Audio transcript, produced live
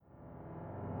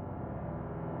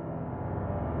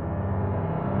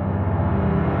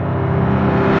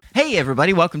Hey,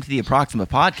 everybody. Welcome to the Approximate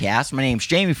Podcast. My name's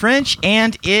Jamie French,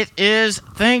 and it is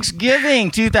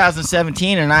Thanksgiving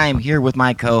 2017, and I am here with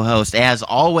my co-host, as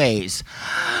always.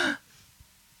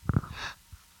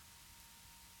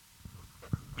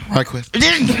 Right quick.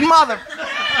 Mother.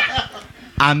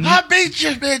 I beat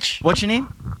you, bitch. What's your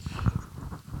name?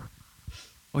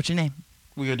 What's your name?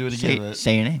 We're going to do it again, right?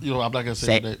 Say your name. You know, I'm not going to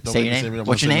say it. Say your name.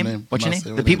 What's your name? What's your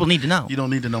name? The people need to know. You don't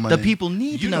need to know my The name. people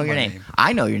need to know your my name.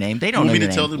 I know your name. They don't You know want me your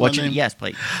to tell name. them What's my your name? Yes,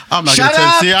 please. I'm not Shut going to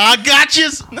up! tell you. I got you.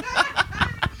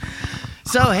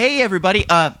 So, hey, everybody.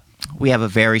 We have a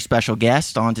very special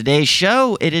guest on today's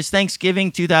show. It is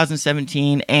Thanksgiving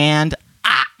 2017, and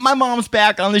my mom's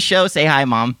back on the show. Say hi,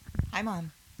 Mom. Hi,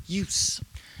 Mom. Use.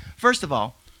 First of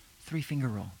all, three-finger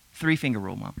rule. Three-finger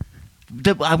rule, Mom.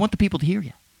 I want the people to hear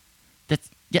you. That's,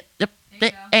 yep.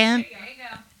 And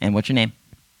what's your name?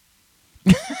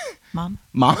 Mom.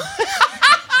 Mom.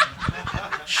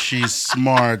 She's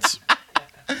smart.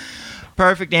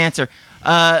 Perfect answer.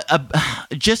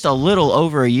 Just a little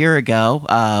over a year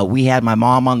ago, we had my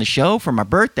mom on the show for my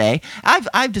birthday.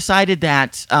 I've decided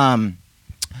that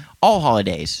all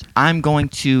holidays, I'm going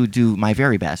to do my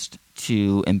very best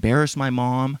to embarrass my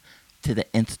mom to the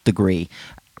nth degree.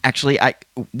 Actually,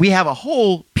 we have a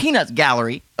whole Peanuts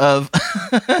gallery of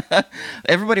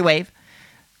everybody wave.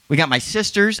 We got my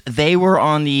sisters. They were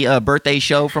on the birthday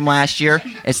show from last year.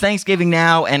 It's Thanksgiving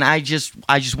now, and I just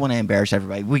want to embarrass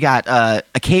everybody. We got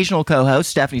occasional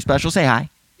co-host Stephanie Special. Say hi.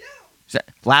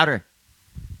 Louder.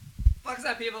 Fuck's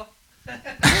up, people.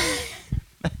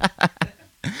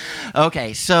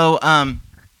 Okay, so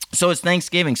it's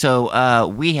Thanksgiving. So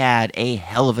we had a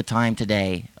hell of a time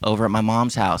today over at my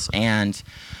mom's house, and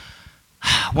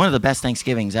one of the best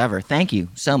Thanksgivings ever. Thank you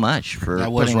so much for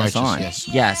putting us on.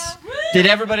 Yes. Did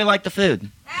everybody like the food?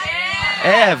 Yeah.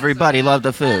 Everybody loved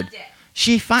the food. Loved it.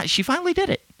 She finally did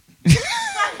it.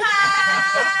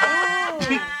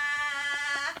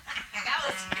 That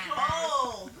was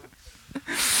cold.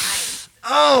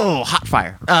 Oh, hot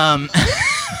fire.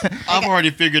 I've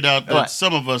already figured out that What?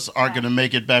 some of us aren't going to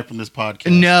make it back from this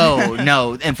podcast.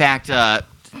 No. In fact,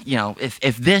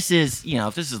 if this is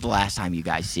the last time you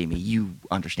guys see me, you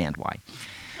understand why.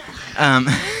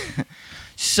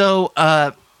 So,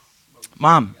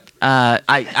 Mom,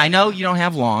 I know you don't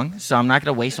have long, so I'm not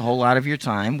going to waste a whole lot of your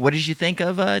time. What did you think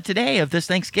of today, of this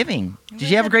Thanksgiving? Did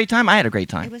you have a great time? I had a great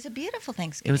time. It was a beautiful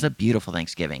Thanksgiving. It was a beautiful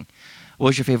Thanksgiving. What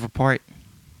was your favorite part?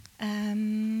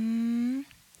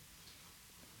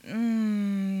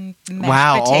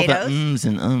 Mashed all the potatoes. ums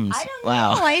and ums. I don't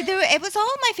Wow. know. It was all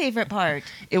my favorite part.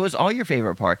 It was all your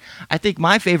favorite part. I think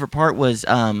my favorite part was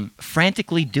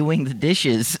frantically doing the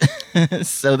dishes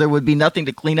so there would be nothing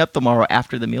to clean up tomorrow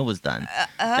after the meal was done.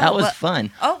 That was fun.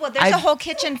 Oh, well, there's I've- a whole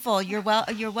kitchen full. You're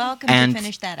welcome And- to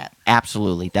finish that up.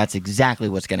 Absolutely. That's exactly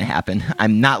what's going to happen.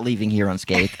 I'm not leaving here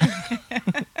unscathed.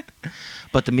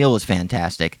 But the meal was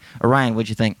fantastic. Orion, what'd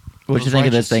you think? What'd you think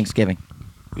of this righteous. Thanksgiving?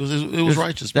 It was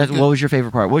righteous. What was your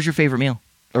favorite part? What was your favorite meal?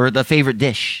 Or the favorite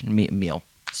dish meal?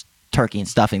 Turkey and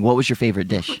stuffing. What was your favorite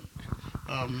dish?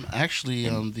 Actually,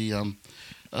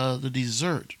 the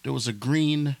dessert. There was a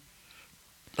green,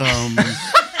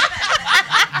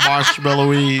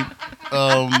 marshmallowy.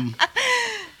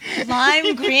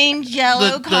 Lime green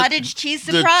jello The- cottage cheese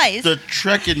surprise. The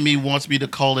Trek in me wants me to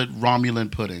call it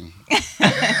Romulan pudding.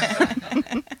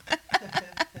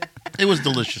 It was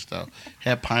delicious though.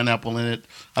 Had pineapple in it.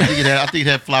 I think it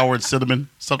had flour and cinnamon,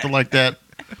 something like that.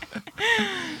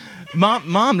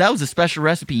 Mom, that was a special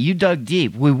recipe. You dug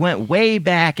deep. We went way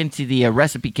back into the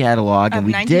recipe catalog, and Of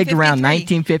we digged around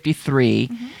 1953.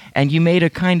 1953, and you made a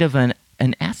kind of an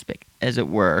aspic, as it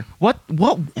were. Why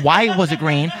was it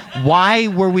green? Why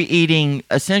were we eating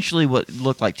essentially what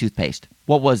looked like toothpaste?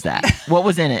 What was that? What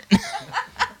was in it?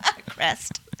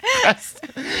 Crest.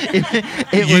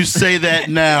 It You was, say that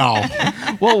now.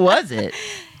 what was it?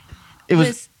 It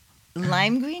was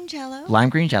lime green jello lime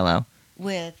green jello.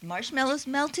 with marshmallows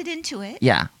melted into it,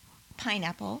 Yeah,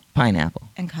 pineapple, pineapple.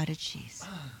 and cottage cheese.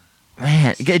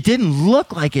 Man, it didn't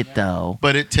look like it though.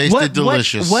 But it tasted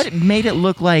delicious. What made it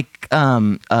look like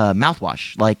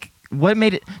mouthwash? Like what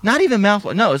made it? Not even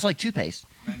mouthwash. No, it's like toothpaste.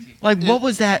 Like what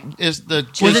was that? It's the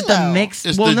Was it the Jello. mix?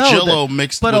 It's well, the no, Jello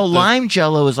mixed but with a the- lime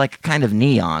Jello is like kind of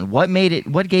neon. What made it?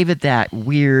 What gave it that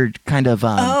weird kind of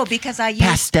Because I used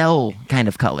pastel kind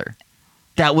of color?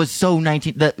 That was so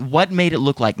 19. What made it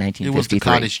look like It 1953? was the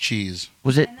cottage cheese.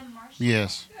 Was it?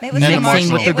 Yes. It was And the the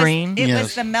mixing with marshmallow. the It was- green? It Yes.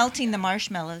 was the melting the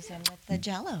marshmallows in with the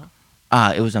jello.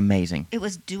 It was amazing. It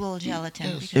was dual gelatin.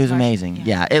 Yes. because It was amazing.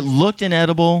 Yeah, it looked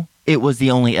inedible. It was the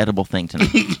only edible thing to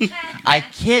me. I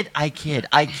kid.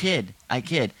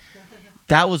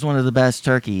 That was one of the best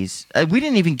turkeys. We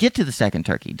didn't even get to the second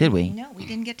turkey, did we? No, we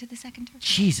didn't get to the second turkey.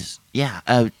 Jesus. Yeah.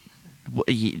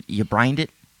 You brined it?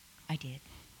 I did.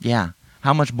 Yeah.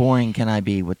 How much boring can I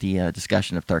be with the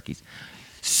discussion of turkeys?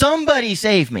 Somebody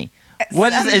save me. Is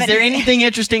there Somebody- anything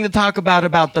interesting to talk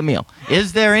about the meal?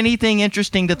 Is there anything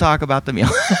interesting to talk about the meal?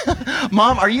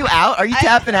 Mom, are you out? Are you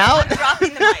tapping out?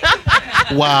 Dropping the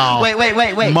mic. Wow.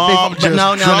 Wait. Mom just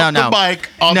no. dropped the mic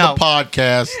on No. the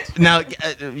podcast. Now,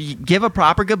 give a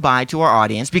proper goodbye to our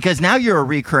audience because now you're a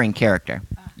recurring character.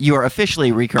 You are officially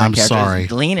a recurring I'm character. sorry.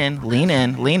 Lean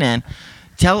in.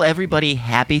 Tell everybody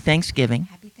Happy Thanksgiving.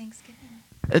 Happy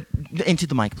Thanksgiving. Into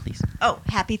the mic, please. Oh,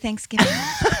 happy Thanksgiving.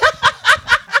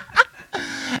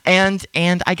 And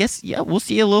I guess, yeah, we'll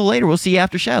see you a little later. We'll see you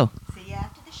after show. See you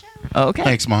after the show. Okay.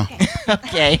 Thanks, Mom.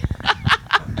 Okay.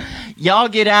 Y'all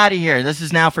get out of here. This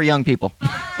is now for young people.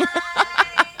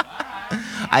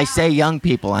 I say young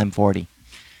people. I'm 40.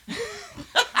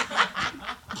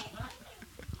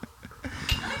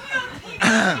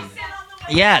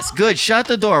 Yes, good. Shut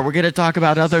the door. We're going to talk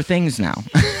about other things now.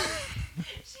 She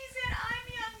said, I'm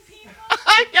young people.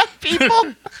 I'm young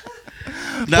people.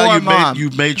 Now Poor Mom. you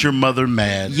made your mother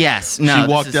mad. Yes. No.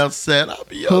 She walked out and said, "I'll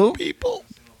be young Who? people."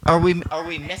 Are we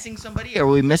missing somebody? Are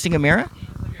we missing Amira?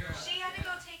 She had to go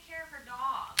take care of her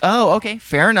dog. Oh, okay.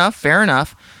 Fair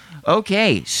enough.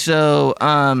 Okay, so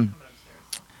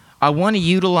I want to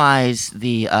utilize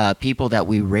the people that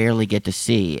we rarely get to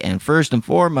see. And first and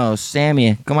foremost,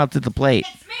 Sammy, come up to the plate.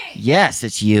 It's me. Yes,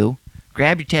 it's you.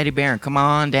 Grab your teddy bear and come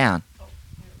on down.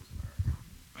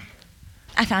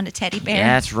 I found a teddy bear.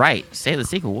 Yeah, that's right. Say the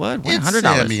secret word. It's $100.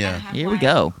 Samia. Here we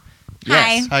go.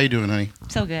 Yes. How you doing, honey?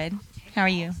 So good. How are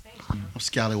you? I'm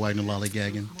scallywag and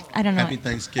lollygagging. I don't know. Happy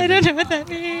Thanksgiving. I don't know what that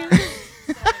means.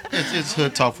 It's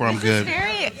hood talk where I'm good.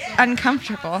 Very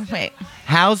uncomfortable. Wait.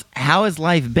 How has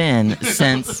life been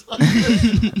since?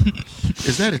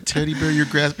 Is that a teddy bear you're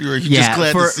grasping, or are you Yeah, just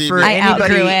glad for- to see for me? I anybody-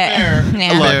 outgrew it.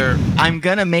 Yeah. Look, Bear. I'm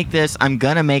gonna make this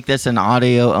an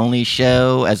audio only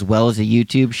show as well as a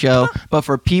YouTube show. But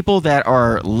for people that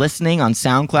are listening on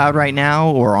SoundCloud right now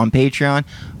or on Patreon,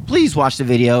 please watch the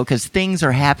video because things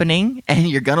are happening and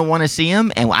you're gonna want to see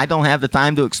them. And I don't have the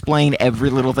time to explain every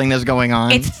little thing that's going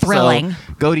on. It's thrilling. So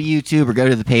go to YouTube or go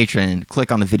to the Patreon and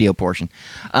click on the video portion.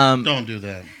 Don't do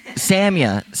that.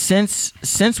 Samia,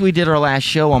 since we did our last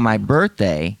show on my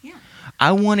birthday,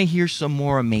 I want to hear some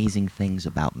more amazing things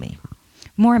about me.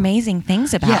 More amazing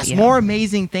things about Yes, you. more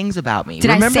amazing things about me. Did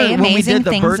Remember I say when we amazing did the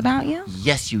things about you?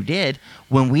 Yes, you did.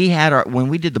 When we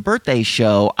did the birthday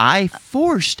show, I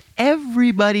forced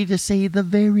everybody to say the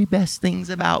very best things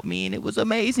about me, and it was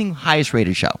amazing. Highest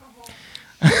rated show.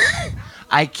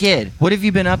 I kid. What have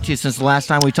you been up to since the last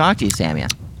time we talked to you, Samia?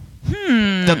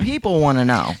 The people want to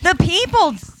know. The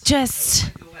people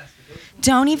just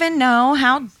don't even know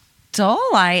how dull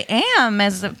I am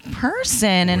as a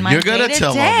person in my You're gonna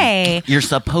tell 'em. day-to-day. You're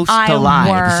supposed I to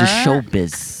lie. This is work.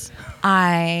 showbiz.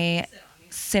 I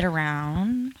sit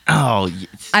around. Oh,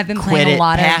 I've been quit playing it. a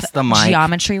lot Pass of the mic.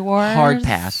 Geometry Wars. Hard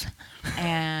pass.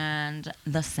 And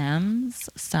The Sims.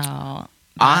 So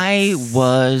I that's-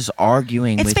 was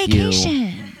arguing It's with you.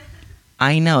 vacation.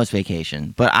 I know it's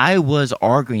vacation, but I was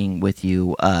arguing with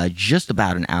you just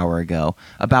about an hour ago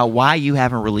about why you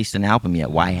haven't released an album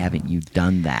yet. Why haven't you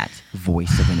done that?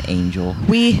 Voice of an angel.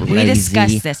 We Lazy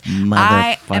discussed this.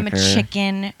 I am a motherfucker.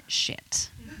 chicken shit.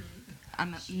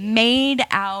 I'm made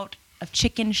out of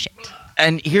chicken shit.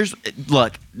 And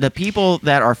look, the people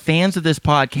that are fans of this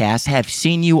podcast have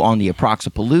seen you on the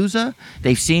Approxapalooza.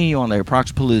 They've seen you on the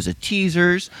Approxapalooza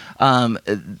teasers.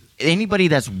 Anybody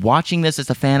that's watching this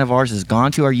as a fan of ours has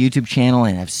gone to our YouTube channel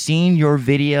and have seen your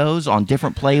videos on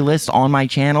different playlists on my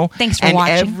channel. Thanks for and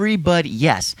watching.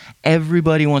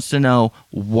 Everybody wants to know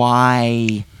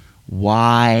why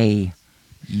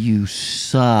you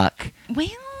suck Well,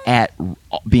 at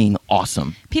being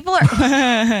awesome. people are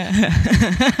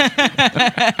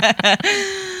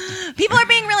people are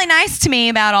being really nice to me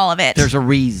about all of it. There's a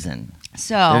reason.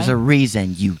 So There's a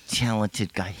reason, you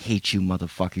talented guy. I hate you,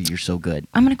 motherfucker. You're so good.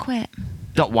 I'm gonna quit.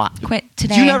 Don't why? Quit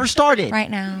today. You never started.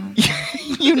 Right now.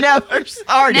 You never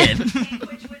started.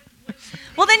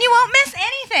 Well, then you won't miss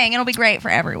anything. It'll be great for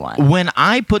everyone. When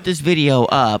I put this video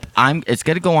up, it's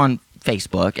gonna go on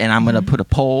Facebook, and I'm gonna put a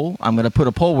poll. I'm gonna put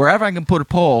a poll wherever I can put a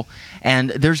poll, and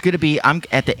there's gonna be. I'm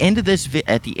at the end of this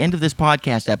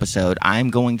podcast episode. I'm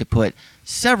going to put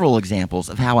several examples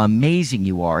of how amazing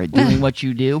you are at doing what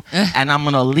you do, and I'm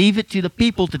gonna leave it to the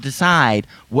people to decide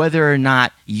whether or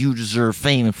not you deserve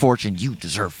fame and fortune. You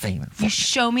deserve fame and You fortune.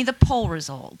 show me the poll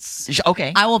results.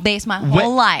 Okay. I will base my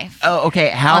whole life Oh,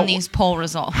 okay. on these poll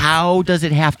results. How does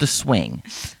it have to swing?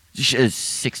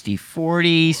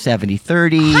 60-40,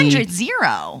 70-30.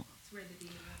 100-0.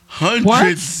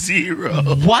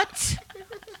 100-0. What?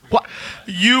 What?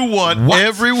 You want What?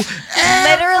 everyone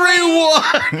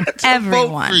to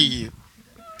Everyone. vote for you.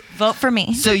 Vote for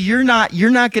me. So you're not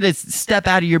gonna step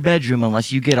out of your bedroom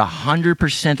unless you get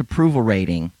 100% approval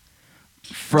rating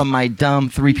from my dumb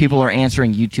 3 people are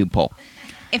answering YouTube poll.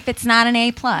 If it's not an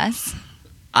A+,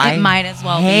 I might as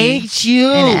well be hate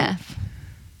you. an F.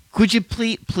 Could you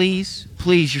please,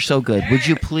 you're so good. Would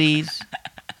you please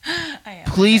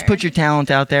put your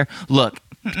talent out there? Look,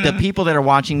 the people that are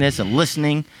watching this and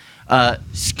listening,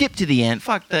 skip to the end.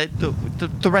 Fuck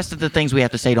the rest of the things we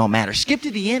have to say don't matter. Skip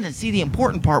to the end and see the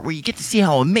important part where you get to see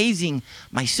how amazing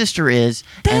my sister is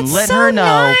and That's let so her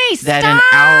know nice. that an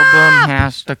Stop. album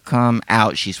has to come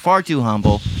out. She's far too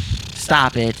humble.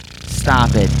 Stop it.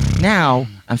 Now,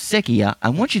 I'm sick of you. I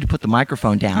want you to put the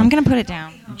microphone down. I'm going to put it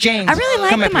down. James, I really like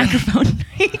come the up here. microphone.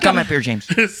 Come up here, James.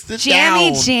 Sit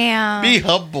Jammy down. Jam. Be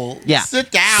humble. Yeah.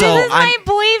 Sit down. So This is I'm- my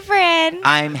boyfriend.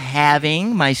 I'm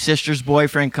having my sister's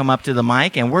boyfriend come up to the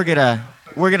mic, and we're gonna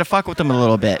fuck with him a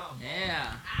little bit. Yeah.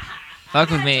 Fuck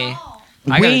with me. I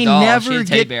got We a doll. never She a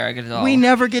teddy get- bear. I got a doll. We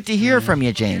never get to hear from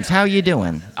you, James. How you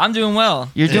doing? I'm doing well.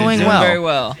 You're doing doing well. Very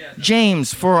well.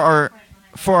 James, for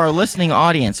our listening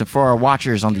audience and for our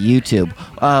watchers on the YouTube,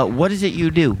 what is it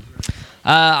you do?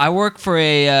 I work for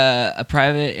a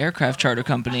private aircraft charter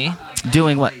company.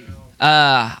 Doing what?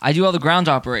 I do all the ground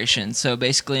operations, so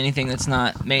basically anything that's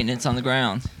not maintenance on the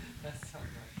ground.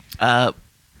 I'm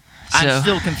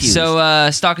still confused. So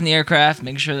stocking the aircraft,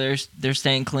 making sure they're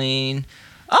staying clean,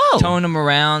 towing them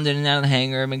around in and out of the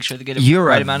hangar, making sure they get a You're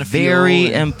right a amount of very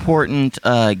fuel. and- important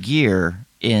gear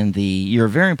in the. You're a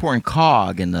very important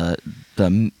cog in the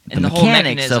and the whole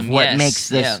mechanics of mechanism, what yes. makes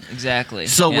this. Yeah, exactly.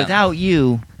 So Yeah. without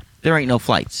you, there ain't no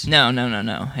flights. No.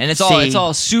 And it's See?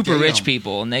 all super Damn. rich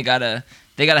people, and they gotta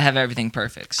have everything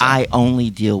perfect. So. I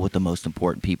only deal with the most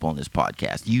important people on this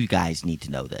podcast. You guys need to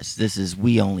know this.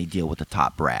 We only deal with the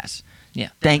top brass. Yeah.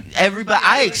 Thank everybody.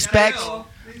 I expect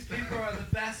These people are the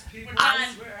best people.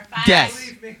 yes,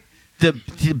 Believe me.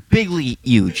 the bigly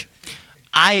huge.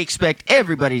 I expect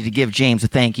everybody to give James a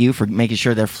thank you for making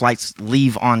sure their flights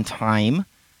leave on time.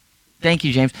 Thank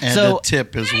you, James. And So a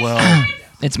tip as well.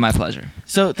 It's my pleasure.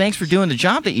 thanks for doing the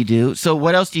job that you do. So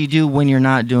what else do you do when you're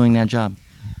not doing that job?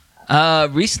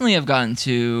 Recently I've gotten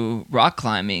to rock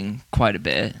climbing quite a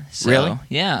bit. So, Really?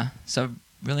 Yeah. So I've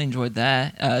really enjoyed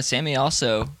that. Sammy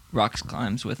also rock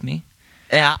climbs with me.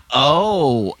 Yeah.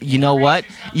 Oh, you know what?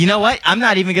 I'm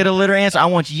not even going to let her answer. I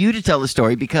want you to tell the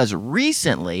story because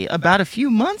recently, about a few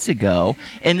months ago,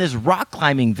 in this rock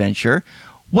climbing venture,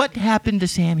 what happened to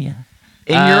Samia?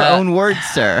 In your own words,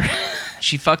 sir.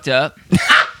 She fucked up.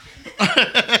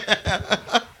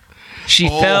 She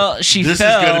Oh, fell. This is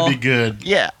gonna be good.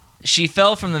 Yeah. She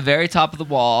fell from the very top of the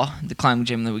wall, the climbing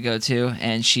gym that we go to,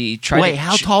 and she tried. Wait,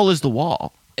 how tall is the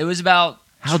wall? It was about.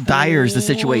 How dire is the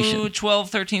situation? 12,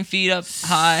 13 feet up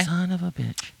high. Son of a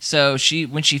bitch. So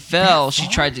when she fell, she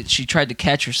tried to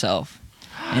catch herself,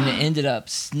 and it ended up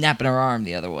snapping her arm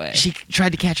the other way. She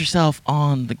tried to catch herself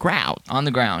on the ground, on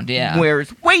the ground, yeah. where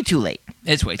it's way too late.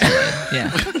 It's way too late.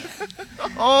 Yeah.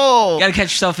 Oh. Got to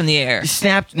catch yourself in the air.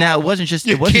 Snapped. Now it wasn't just.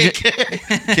 You It wasn't.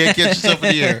 can't get yourself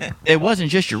in the air. It wasn't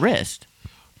just your wrist.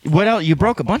 What else? You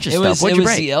broke a bunch of It stuff. was What'd it you was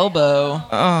break? the elbow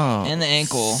Oh, and the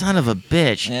ankle. Son of a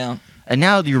bitch. Yeah. And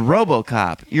now you're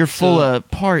RoboCop. You're full So-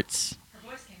 of parts.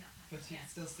 But she can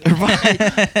still sing.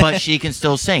 Right. But she can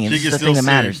still sing. And She this is can the thing that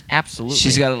still matters. sing. Absolutely.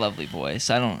 She's got a lovely voice.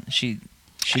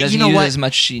 She doesn't You know use what? it as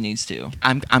much as she needs to.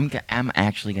 I'm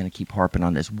actually gonna keep harping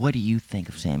on this. What do you think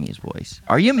of Sammy's voice?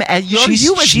 Are you mad? She's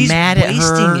You mad at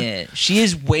her? wasting it. She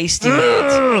is wasting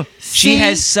it. She See?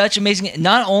 has such amazing,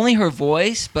 not only her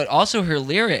voice, but also her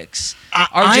lyrics I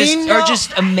are know.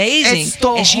 just amazing. It's the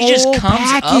And she just whole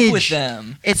comes up package. with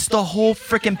them. It's the whole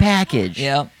freaking package.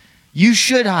 Yeah. You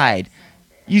should hide.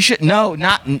 You should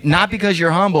not because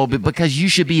you're humble, but because you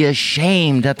should be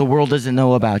ashamed that the world doesn't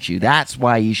know about you. That's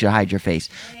why you should hide your face.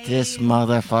 This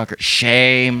motherfucker.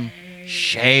 Shame.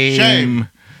 Shame.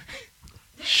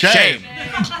 Shame.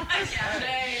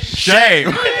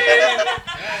 Shame.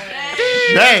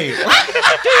 Shame.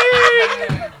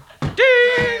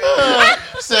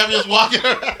 Samuel's walking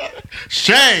around.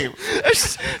 Shame.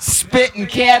 Spitting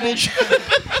cabbage.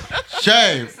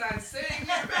 Shame. Sing,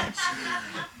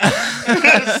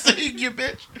 Sing, you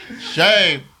bitch.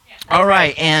 Shame. All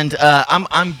right, and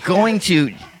I'm going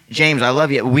to James. I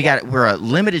love you. We're a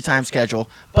limited time schedule,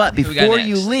 but we got before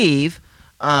you next? leave,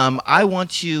 I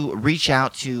want to reach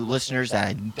out to listeners that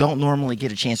I don't normally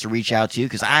get a chance to reach out to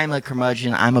because I'm a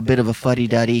curmudgeon. I'm a bit of a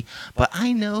fuddy-duddy, but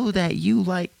I know that you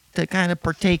like to kind of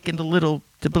partake in the little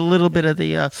bit of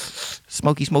the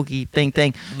smoky thing.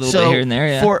 A little bit here and there,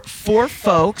 yeah. For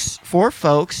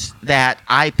folks that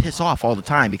I piss off all the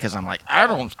time because I'm like,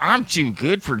 I'm too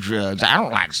good for drugs. I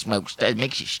don't like smoke. It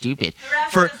makes you stupid. The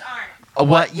rest For of us aren't.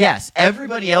 what? Yes,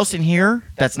 everybody else in here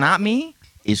that's not me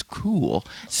is cool.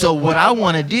 So what I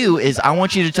want to do is I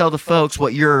want you to tell the folks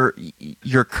what your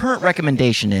current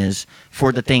recommendation is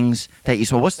for the things that you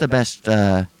smoke. What's the best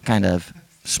kind of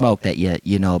smoke that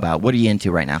you know about? What are you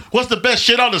into right now? What's the best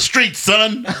shit on the street,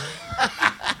 son?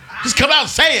 Just come out and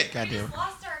say it. Goddamn.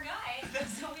 Lost our guy.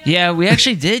 So we Yeah, we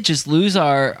actually did just lose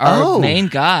our Oh. main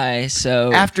guy.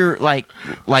 So After like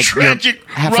Tragic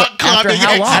after rock climbing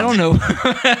how long? I don't know.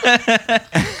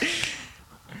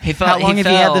 he fell. How long he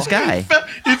have you had fell. this guy?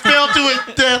 He fell to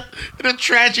his death in a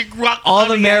tragic rock All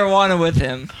the climbing accident. marijuana with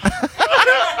him.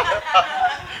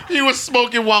 He was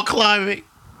smoking while climbing.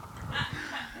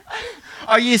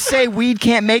 Are you say weed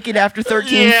can't make it after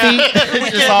 13 Yeah. feet?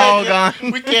 It's just all gone.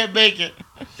 We can't make it.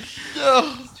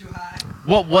 It's too high.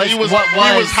 What was He was high.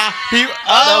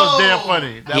 That was damn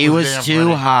funny. That he was damn too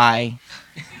funny. high.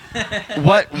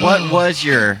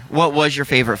 What was your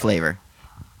favorite flavor?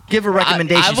 Give a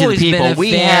recommendation I've to the always been people.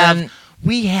 a fan-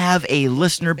 We have a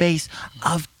listener base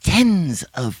of tens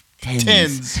of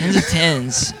tens. Tens of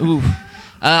tens. Ooh.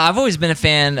 I've always been a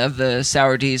fan of the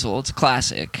sour diesel. It's a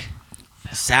classic.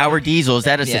 Sour diesel, is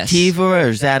that a Yes. sativa or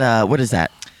is that what is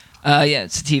that? Yeah,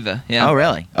 it's sativa. Yeah. Oh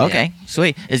really? Okay,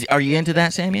 sweet. Are you into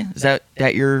that, Samia? Is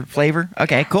that your flavor?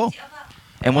 Okay, cool.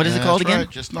 And what is it Yeah, called that's again? right.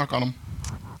 Just knock on him.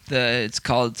 It's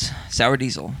called sour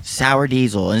diesel. Sour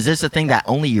diesel. And is this a thing that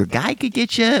only your guy could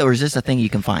get you, or is this a thing you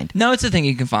can find? No, it's a thing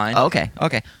you can find. Okay.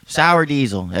 Sour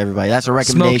diesel, everybody. That's a Smoke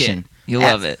recommendation. it. You'll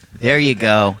love it. There you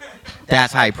go.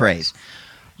 That's high praise.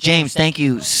 James, thank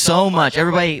you so much.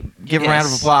 Everybody give a round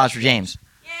of Yes. applause for James.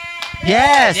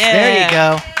 Yes, Yeah. there you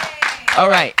go. All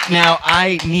right. Now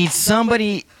I need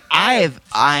somebody.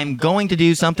 I'm going to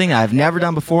do something I've never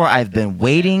done before. I've been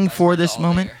waiting for this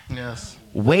moment. Yes.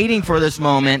 Waiting for this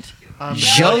moment. I'm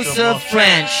Joseph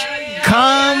French,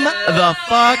 come the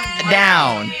fuck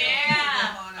down.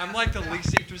 I'm like the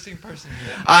least interesting person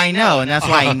here. I know, and that's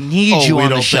why I need you we on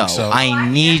the don't show. think so. I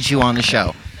need you on the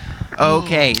show.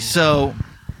 Okay, so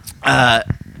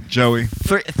Joey.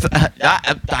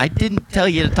 I didn't tell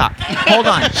you to talk. Hold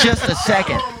on, just a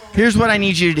second. Here's what I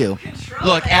need you to do.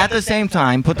 Look, at the same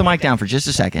time, put the mic down for just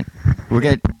a second. We're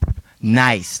gonna.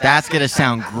 Nice. That's gonna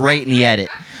sound great in the edit.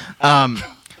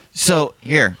 So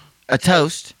here, a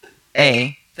toast.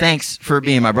 Thanks for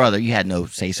being my brother. You had no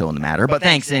say so in the matter, but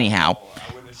thanks anyhow.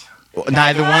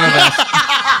 Neither one of us.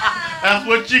 That's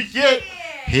what you get.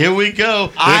 Here we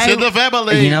go. It's in the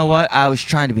family. You know what? I was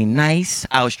trying to be nice.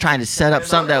 I was trying to set up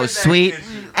something that was sweet.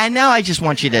 And now I just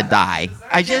want you to die.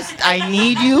 I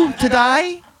need you to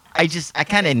die. I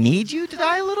kind of need you to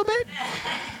die a little bit.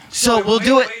 So we'll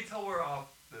do it. Wait till we're off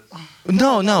this.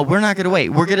 No, we're not going to wait.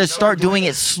 We're going to start doing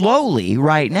it slowly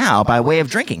right now by way of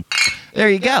drinking. There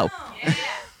you go.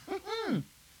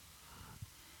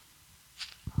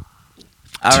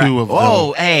 All Two of them.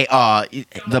 Oh, hey,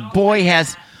 the boy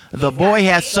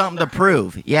has something to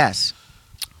prove. Yes.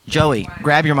 Joey,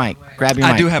 grab your mic.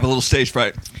 I do have a little stage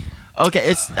fright.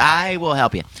 Okay, I will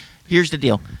help you. Here's the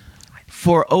deal.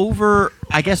 For over,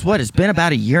 I guess it's been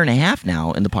about a year and a half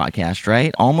now in the podcast,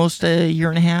 right? Almost a year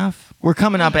and a half. We're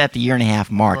coming up at the year and a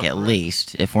half mark at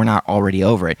least, if we're not already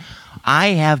over it. I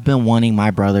have been wanting my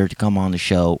brother to come on the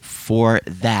show for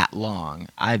that long.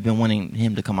 I've been wanting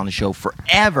him to come on the show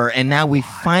forever, and now we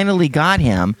finally got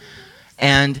him.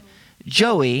 And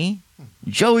Joey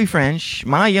French,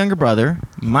 my younger brother,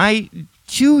 my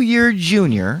 2-year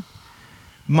junior,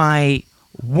 my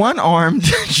one-armed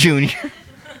junior.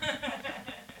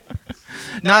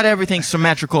 Not everything's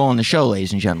symmetrical on the show,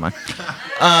 ladies and gentlemen.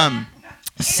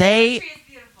 Say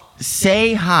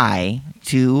hi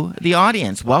to the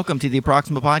audience. Welcome to the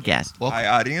Approximate Podcast. Hi,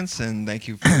 audience, and thank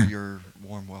you for your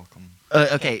warm welcome.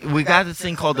 Okay, we got this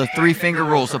thing called the 3-finger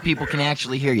rule, so people can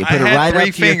actually hear you. I Put it had right three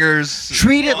up to your- fingers.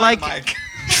 Treat it on like. the mic.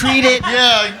 Treat it.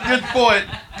 Yeah, good point.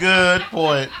 Good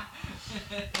point.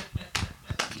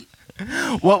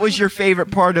 What was your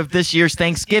favorite part of this year's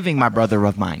Thanksgiving, my brother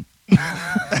of mine?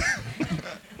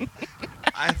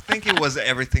 I think it was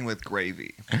everything with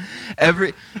gravy.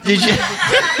 Did you?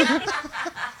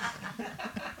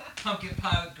 Pumpkin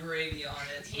pie with gravy on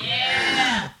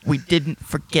it. We didn't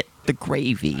forget the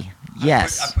gravy.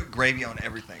 Yes, I put gravy on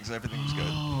everything, so everything was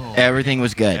good. everything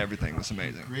was good. Everything was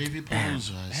amazing. Gravy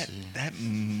palooza, I see. That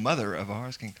mother of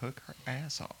ours can cook her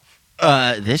ass off.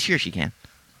 This year she can.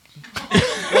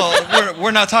 Well,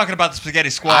 we're not talking about the spaghetti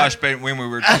squash, but when we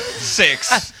were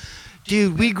 6.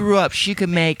 Dude, we grew up. She could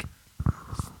make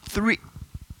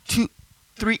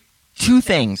two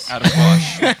things, Out of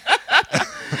wash.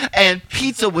 and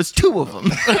pizza was two of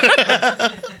them.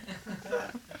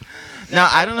 Now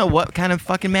I don't know what kind of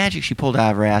fucking magic she pulled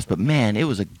out of her ass, but man, it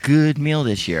was a good meal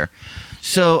this year.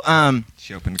 So,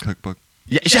 She opened the cookbook.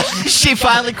 yeah, she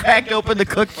finally cracked open the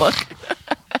cookbook.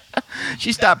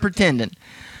 She stopped pretending.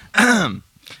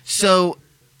 So,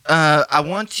 I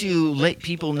want to let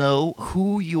people know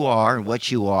who you are and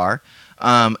what you are.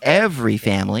 Every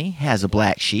family has a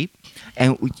black sheep,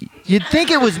 and you'd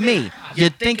think it was me.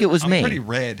 You'd think it was I'm me. pretty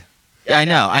red. I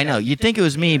know. You'd think it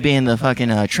was me being the fucking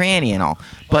tranny and all,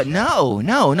 but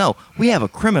no. We have a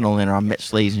criminal in our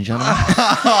midst, ladies and gentlemen.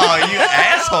 Oh, you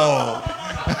asshole!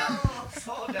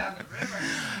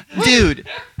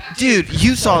 Dude,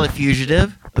 you saw The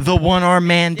Fugitive. The one-armed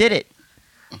man did it.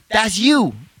 That's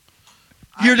you.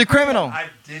 You're the criminal.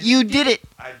 You did it.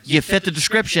 You fit the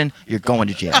description. You're going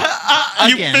to jail.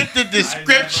 You Again. fit the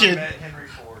description.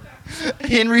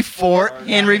 Henry Ford.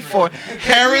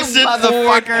 Harrison Ford.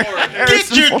 Motherfucker. Get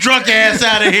Harrison your Ford. drunk ass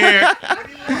out of here.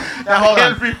 Now,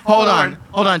 Henry hold Ford.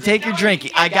 on. Take your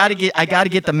drink. I gotta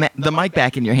get the mic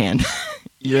back in your hand.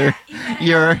 your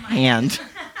hand.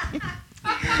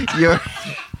 Your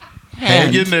hand.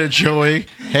 Hang in there, Joey.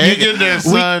 Hang in there,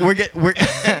 son. We're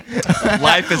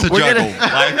Life is a We're juggle.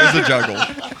 gonna- Life is a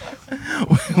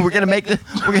juggle. we're gonna make the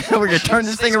we're gonna turn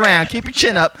this thing around. Keep your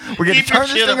chin up. We're gonna Keep your turn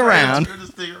this shit thing up, around. Turn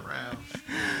this thing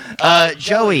around.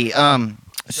 Joey,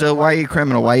 so why are you a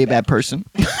criminal? Why are you a bad person?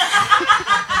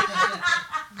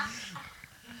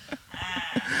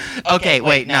 Okay,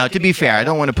 wait. No, to be fair, I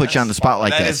don't want to put you on the spot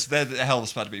like this. That's a hell of a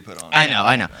spot to be put on.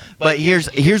 I know. But here's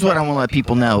what I want to let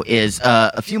people know is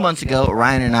a few months ago,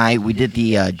 Ryan and I, we did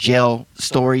the jail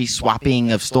story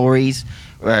swapping of stories,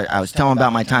 where I was telling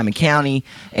about my time in county,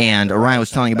 and Ryan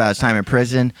was telling about his time in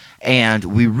prison, and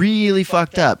we really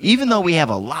fucked up. Even though we have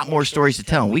a lot more stories to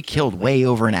tell, and we killed way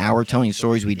over an hour telling the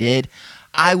stories we did,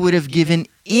 I would have given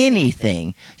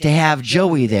anything to have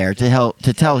Joey there to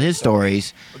tell his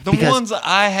stories. The because- ones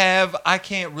I have, I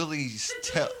can't really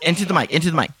tell. Into the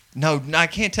mic. No, I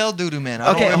can't tell Doodoo Man.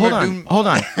 I Okay, don't hold remember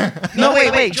on. No,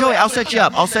 wait, Joey, I'll set you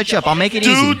up. I'll make it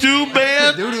easy. Doo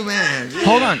man. Doodoo Man.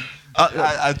 Hold on.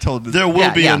 I told There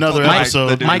will be another Mike-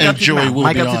 episode, Mike and up to the Joey mouth. will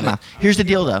Mike be up to the on it. mouth. Here's the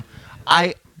deal, though.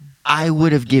 I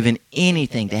would have given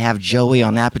anything to have Joey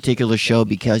on that particular show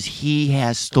because he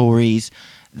has stories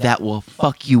that will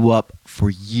fuck you up for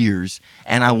years.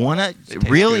 And I want to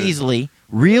real easily,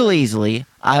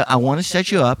 I want to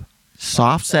set you up.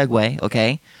 Soft segue,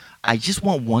 okay? I just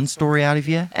want one story out of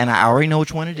you, and I already know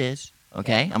which one it is.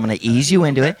 Okay, I'm gonna ease you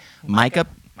into it. Mic up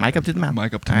to the mouth.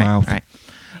 Mic up to All right, mouth. All right.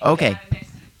 Okay.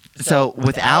 So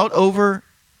without over,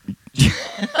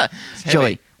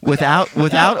 Joey, without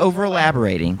over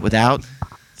elaborating,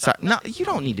 sorry, no, you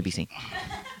don't need to be seen.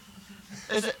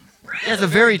 There's a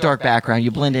very dark background.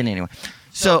 You blend in anyway.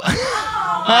 So,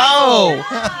 oh,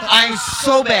 I'm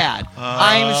so bad.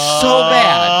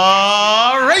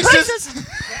 Racist.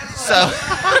 So,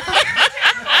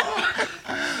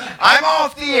 I'm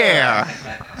off the air.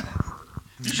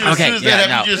 You should have Okay, as soon as yeah, that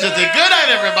no. happened, you just said, "Good night,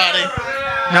 everybody."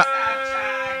 No.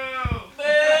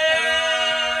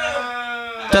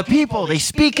 The people, they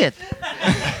speaketh.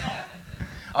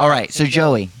 All right, so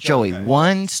Joey,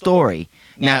 one story.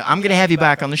 Now, I'm going to have you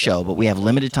back on the show, but we have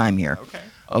limited time here.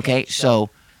 Okay, so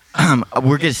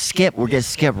we're going to skip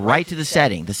right to the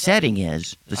setting. The setting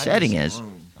is,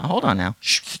 hold on now.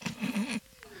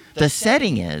 The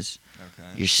setting is,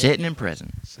 you're sitting in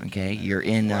prison, okay? You're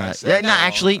in, no,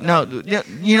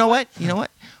 you know what?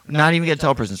 Not even going to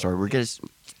tell a prison story. We're going to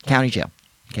county jail,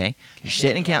 okay? You're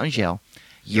sitting in county jail.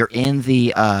 You're in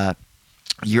the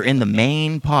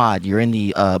main pod. You're in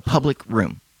the public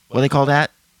room. What do they call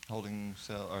that? Holding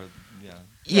cell, or yeah.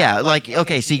 Yeah, like,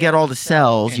 okay, so you got all the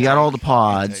cells, you got all the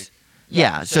pods. Intake.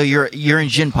 Yeah, so you're in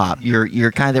Gin Pop.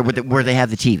 You're kind of there where they have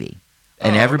the TV,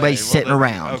 and everybody's sitting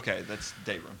around. Okay, that's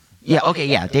day room. Yeah, okay,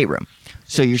 yeah, day room.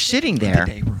 So you're sitting there.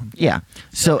 Day room. Yeah.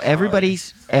 So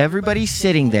everybody's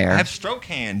sitting I there. have stroke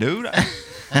hand, dude. What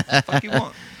the fuck you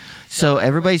want? So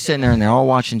everybody's sitting there and they're all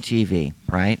watching TV,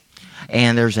 right?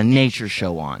 And there's a nature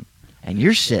show on, and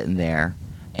you're sitting there.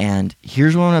 And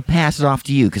here's what I'm gonna pass it off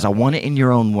to you because I want it in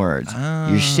your own words.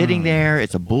 You're sitting there.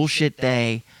 It's a bullshit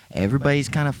day. Everybody's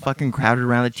kind of fucking crowded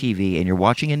around the TV, and you're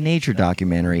watching a nature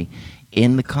documentary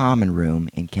in the common room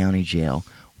in county jail.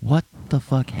 What the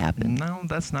fuck happened? No,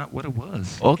 that's not what it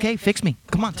was. Okay, fix me.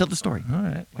 Come on, tell the story. All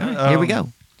right. All right, here we go.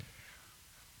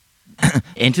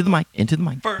 into the mic.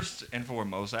 First and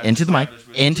foremost, I Into the mic, established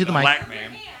with into the mic. Black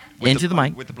man. Into the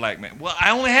mic. With the black man. Well,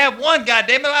 I only have one.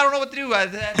 Goddamn it! I don't know what to do.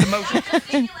 That's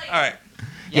emotion. All right.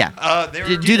 Yeah. There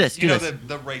Do this, You do know this.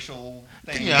 the racial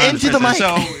thing. Yeah, I Into the mic.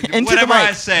 So Into whatever the mic.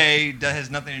 I say has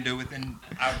nothing to do with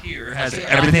out here. Has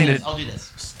everything to. I'll do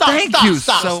this.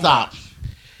 Stop.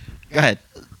 Go ahead.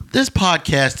 This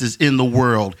podcast is in the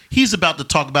world. He's about to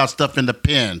talk about stuff in the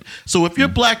pen. So if you're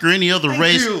black or any other Thank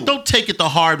race, you. don't take it the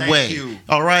hard Thank way. you.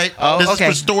 All right? Oh, this okay.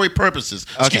 is for story purposes.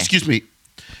 Okay. Excuse me.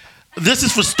 This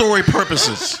is for story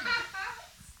purposes.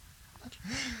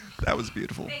 That was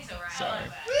beautiful. Thanks, Orion. Sorry. I like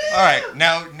that. All right,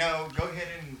 now go ahead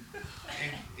and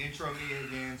intro me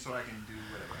again so I can do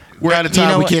whatever I do. We're out of You time.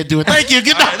 know We what? can't do it. Thank you.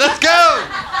 Good All right, night. let's go.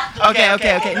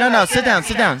 Okay. No. Sit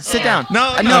down.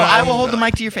 No, No, no, I will hold the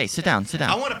mic to your face. Sit down.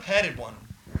 I want a padded one.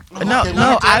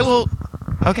 No, I will.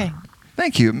 Okay.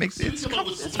 Thank you. It makes it's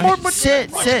more. Sit,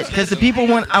 because the people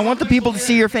want. I want the people to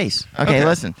see your face. Okay,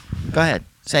 listen. Go ahead.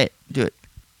 Say it. Do it.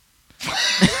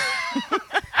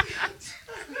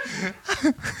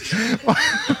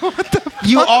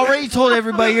 You already told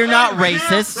everybody you're not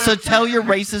racist, so tell your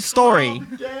racist story.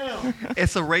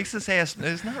 It's a racist ass.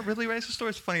 It's not really a racist story.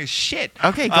 It's funny as shit.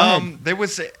 Okay, go ahead. There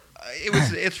was.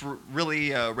 It's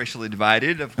really racially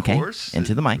divided, of Okay, course.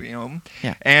 into the mic. You know.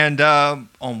 Yeah. And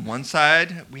on one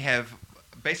side we have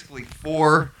basically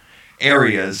 4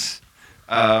 areas.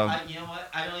 You know what?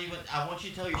 I want you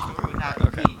to tell your story without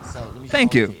repeating. So let me.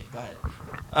 Thank you. Go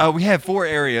ahead. We have 4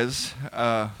 areas,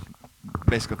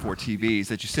 basically 4 TVs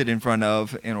that you sit in front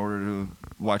of in order to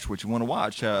watch what you want to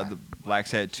watch. The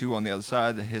blacks had 2 on the other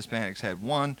side, the Hispanics had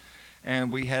 1,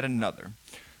 and we had another.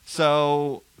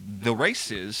 So the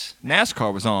races,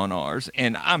 NASCAR was on ours,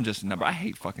 and I'm just a number. I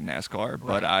hate fucking NASCAR,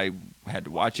 but I had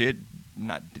to watch it.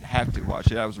 Not have to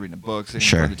watch it. I was reading the books and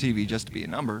Sure. on the TV just to be a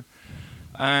number.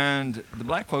 And the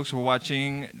black folks were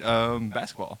watching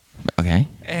basketball. Okay.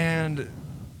 And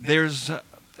there's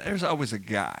always a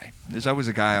guy. There's always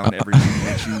a guy on every team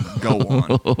that you go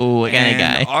on. Oh, what kind of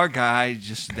And guy? Our guy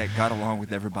just that got along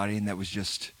with everybody, and that was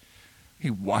just he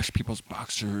washed people's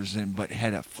boxers but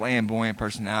had a flamboyant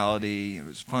personality. It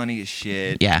was funny as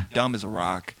shit. Yeah. Dumb as a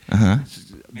rock. Uh-huh.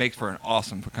 Makes for an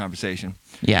awesome conversation.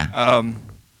 Yeah.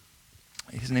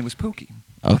 His name was Pookie,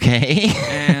 Okay.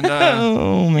 and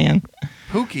Oh man.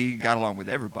 Pookie got along with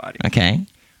everybody. Okay.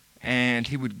 And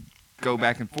he would go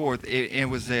back and forth. It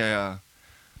was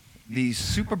these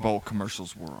Super Bowl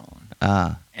commercials were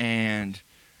on, and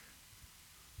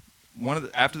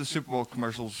after the Super Bowl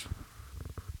commercials,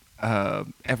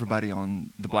 everybody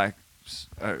on the blacks.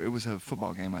 It was a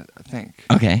football game, I think.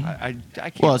 Okay. I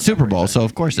can't. Well, it's Super remember Bowl, exactly. so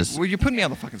of course it's. Well, you put me on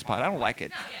the fucking spot. I don't like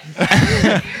it.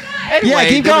 Yeah, Anyway,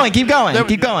 keep there going, was- keep going, there-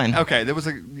 keep going. Okay, there was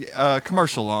a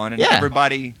commercial on, and Yeah.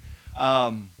 everybody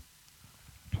on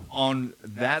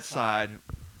that side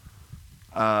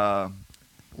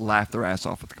laughed their ass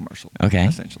off at the commercial. Okay.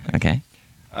 Essentially. Okay.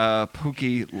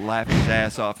 Pookie laughed his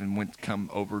ass off and come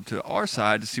over to our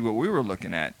side to see what we were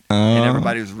looking at, and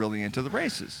everybody was really into the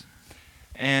races.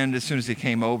 And as soon as he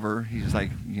came over, he was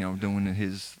like, doing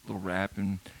his little rap,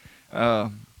 and a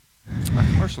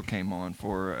commercial came on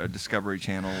for a Discovery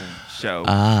Channel show,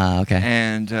 Okay.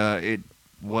 and it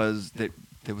was that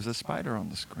there was a spider on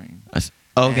the screen.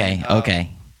 Okay. And,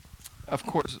 Okay. Of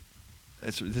course,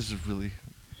 this is really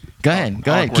Go ahead.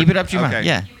 Go ahead. awkward. Keep it up to your mouth. Okay.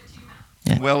 Yeah.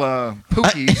 Yeah. well.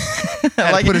 Pookie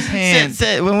had to put his hand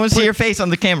Sit. We want to see your face on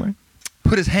the camera.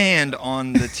 put his hand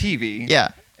on the TV. Yeah.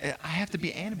 I have to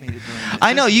be animated during this.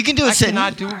 I know, you can do it I sitting.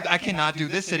 I cannot do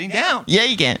this sitting down. Yeah,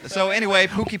 you can. So anyway,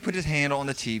 Pookie put his hand on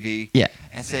the TV. Yeah.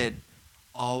 And said,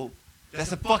 "Oh,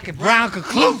 that's a fucking brown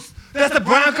concluse. That's a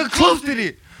brown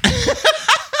conclusity.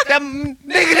 That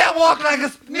nigga that walk like a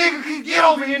nigga, get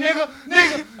over here, nigga,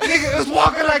 it's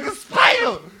walking like a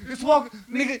spider. It's walking,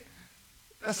 nigga.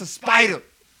 That's a spider."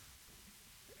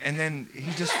 And then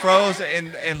he just froze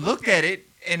and looked at it,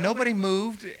 and nobody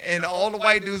moved, and all the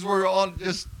white dudes were all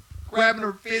just grabbing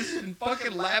her fists and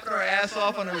fucking laughing her ass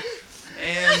off on her.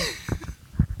 And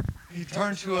he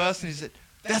turned to us and he said,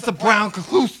 "That's a brown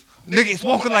concluse. Nigga, it's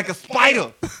walking like a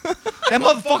spider. That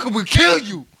motherfucker will kill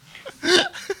you."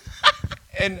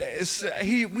 And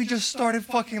we just started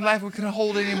fucking laughing. We couldn't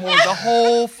hold it anymore. The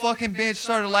whole fucking bench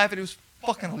started laughing. It was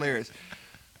fucking hilarious.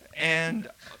 And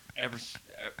that's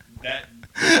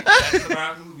the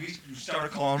brown concluse. We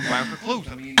started calling him brown concluse.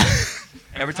 I mean,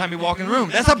 every time you walk in the room,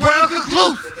 that's a brown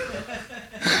concluse.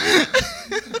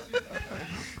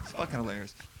 It's fucking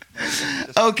hilarious.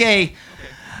 Okay.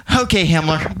 Okay,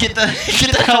 Himmler. Get the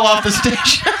hell off the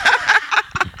stage.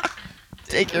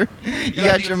 Take you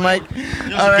got your mic. It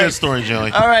was All a good right. story,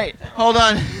 Joey. All right. Hold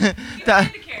on.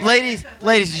 Ladies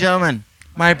and gentlemen,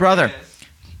 my brother.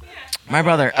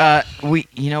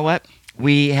 You know what?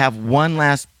 we have one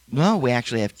last. No, we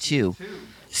actually have two.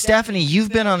 Stephanie, you've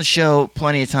been on the show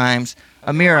plenty of times.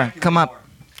 Amira, come up.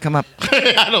 Come up.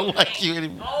 I don't like you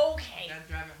anymore. Okay.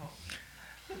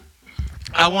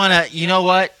 I wanna. You know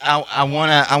what? I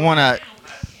wanna.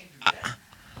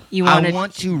 You I wanted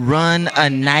want to run a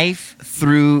knife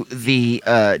through the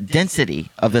density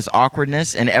of this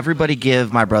awkwardness, and everybody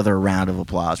give my brother a round of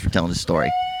applause for telling his story.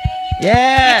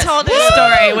 Yes. He told his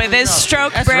story with his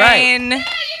stroke That's right. brain.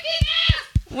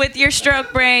 With your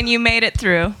stroke brain, you made it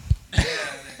through.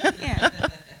 Yeah.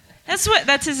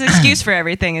 That's his excuse for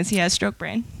everything is he has stroke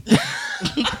brain.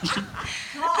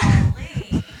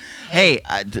 Hey,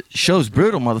 the show's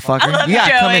brutal, motherfucker. I love you you,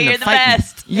 gotta come Joey. in You're to the fight me.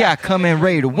 best. You gotta come in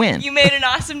ready to win. You made an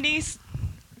awesome niece.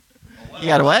 You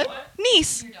got a what?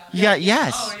 Niece. You got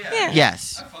yes. Yeah.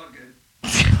 Yes. I felt good.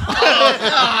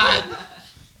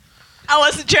 I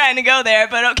wasn't trying to go there,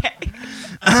 but okay.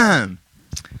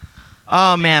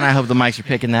 Oh man, I hope the mics are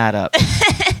picking that up.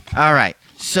 All right.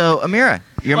 So, Amira,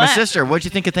 you're my What? sister. What'd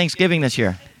you think of Thanksgiving this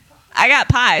year? I got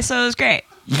pie, so it was great.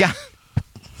 You got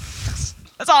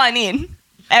That's all I need.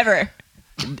 Ever.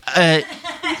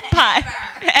 Pie.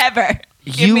 Ever.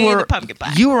 Give you me were the pumpkin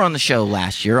pie. you were on the show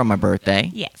last year on my birthday,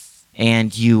 Yes.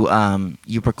 and you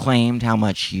proclaimed how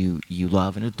much you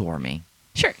love and adore me.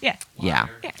 Sure, yeah. Yeah.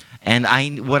 Yeah.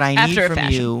 And what I need After a from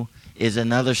fashion. you is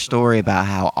another story about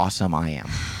how awesome I am.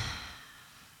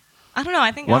 I don't know.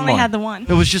 I think I One only more. had the one.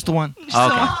 It was just the one. Just the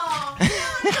Okay. one.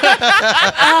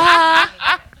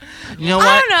 You know what?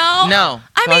 I don't know. No.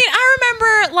 I mean, I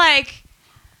remember, like,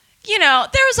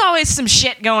 there was always some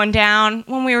shit going down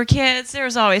when we were kids. There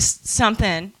was always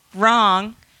something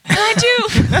wrong. And I do.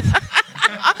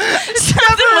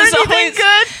 Something was always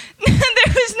good.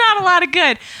 There was not a lot of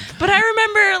good. But I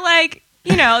remember, like,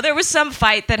 there was some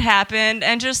fight that happened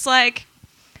and just, like,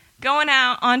 going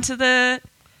out onto the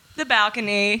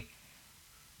balcony.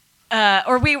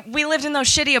 Or we lived in those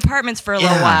shitty apartments for a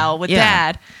little Yeah, while with yeah.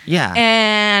 Dad. Yeah.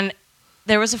 And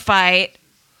there was a fight,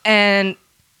 and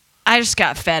I just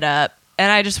got fed up,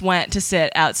 and I just went to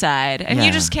sit outside. And Yeah.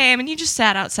 you just came, and you just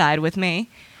sat outside with me.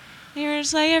 And you were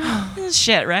just like, this is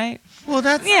shit, right? Well,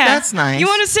 that's Yeah. nice. You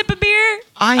want to sip a beer?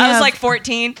 I was have- like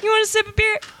 14. You want to sip a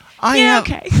beer? I yeah, have-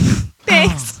 okay.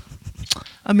 Thanks.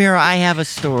 Amira, I have a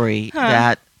story Huh.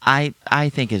 that I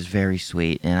think is very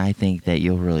sweet, and I think that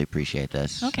you'll really appreciate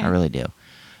this. Okay. I really do.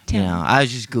 Tell me. I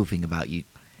was just goofing about you,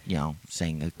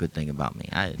 saying a good thing about me.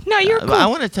 No, you're cool. I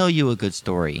want to tell you a good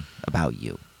story about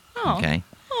you. Oh. Okay.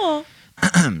 Oh.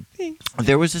 Thanks.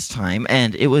 There was this time,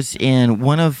 and it was in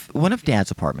one of Dad's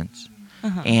apartments,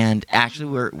 Uh-huh. and actually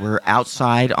we're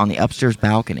outside on the upstairs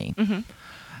balcony, Mhm.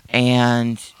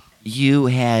 and you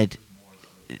had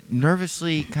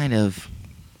nervously kind of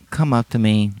come up to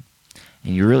me,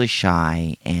 and you're really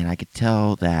shy, and I could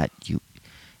tell that there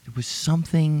was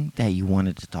something that you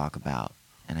wanted to talk about,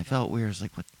 and I felt weird. I was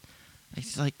like, what?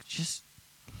 It's like, just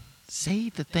say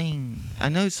the thing. I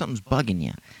know something's bugging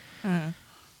you. Uh-huh.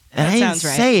 And That I didn't sounds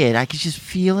right. say it. I could just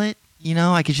feel it.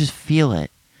 I could just feel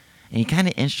it. And he kind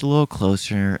of inched a little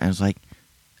closer, and I was like,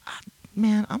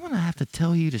 man, I'm going to have to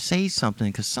tell you to say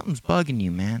something because something's bugging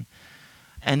you, man.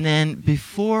 And then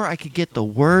before I could get the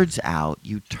words out,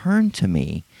 you turned to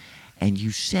me and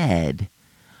you said,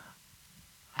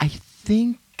 I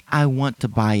think I want to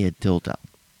buy a dildo.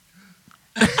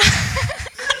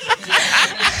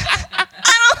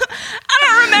 I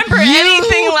don't remember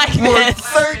anything like You were this.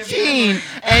 13,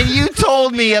 and you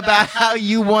told me about how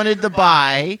you wanted to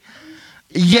buy.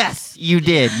 Yes, you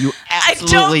did. You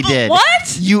absolutely did.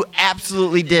 What? You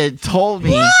absolutely did. Told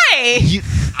me. Why?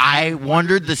 I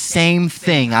wondered the same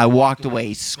thing. I walked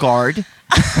away scarred.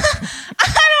 I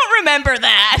don't remember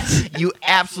that. You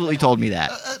absolutely told me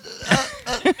that.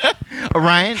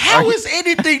 Orion? How is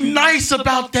anything nice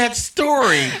about that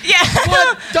story? Yeah.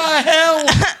 What the hell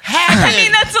happened? I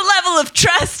mean, that's a level of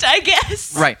trust, I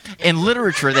guess. Right. In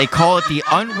literature, they call it the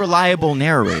unreliable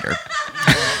narrator.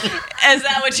 Is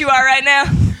that what you are right now?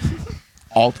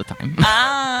 All the time.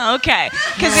 Ah, okay.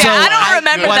 Because So I don't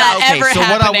remember that ever so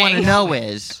happening. what I want to know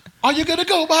is, Are you gonna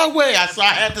go my way? So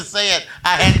I had to say it.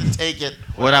 I had to take it.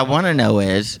 what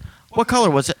color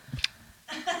was it?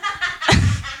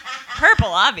 Purple,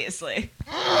 obviously.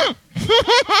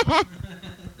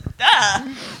 Duh.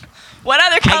 What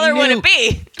other color would knew- it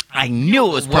be? I knew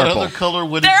it was What purple. other color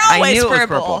would it They're be? always knew it was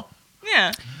purple. purple.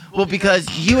 Yeah. Well, because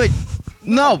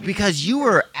because you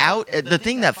were out. The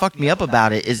thing that fucked me up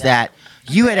about it is that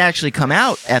you had actually come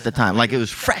out at the time, like it was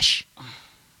fresh.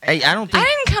 I don't I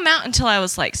think didn't come out until I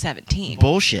was like 17.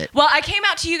 bullshit. Well, I came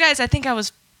out to you guys, I think I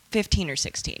was 15 or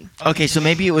 16. Okay, so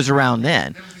maybe it was around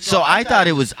then. So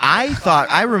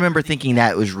I remember thinking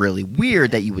that it was really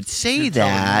weird that you would say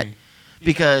that,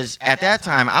 because at that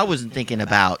time I wasn't thinking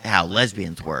about how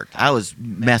lesbians worked. I was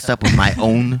messed up with my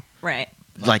own Right.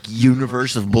 like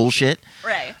universe of bullshit.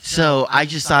 Right. So I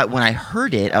just thought when I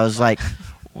heard it, I was like,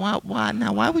 why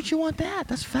now? Why would you want that?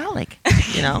 That's phallic,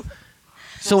 you know?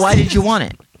 So why did you want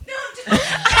it?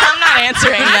 I'm not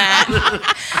answering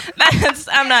that.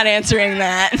 I'm not answering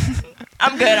that.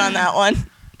 I'm good on that one.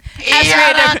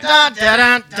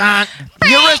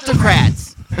 The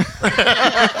aristocrats.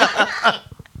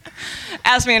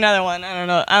 Ask me another one. I don't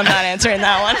know. I'm not answering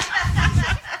that one.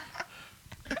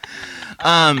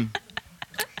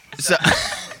 So,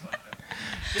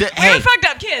 We're hey, fucked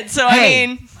up kids, so Hey. I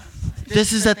mean,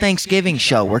 this is a Thanksgiving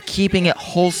show. We're keeping it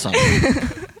wholesome.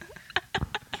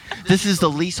 This is the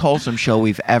least wholesome show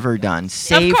we've ever done,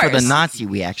 save for the course. Nazi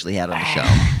we actually had on the show.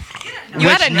 You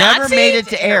which had a never Nazi? made it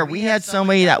to air. We had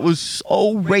somebody that was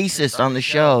so racist on the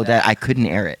show that I couldn't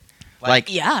air it.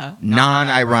 Like, yeah.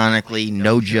 non-ironically,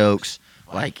 no jokes.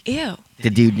 Like, Ew. the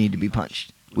dude need to be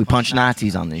punched. We punch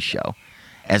Nazis on this show.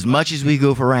 As much as we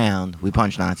goof around, we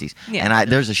punch Nazis. Yeah. And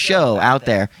there's a show out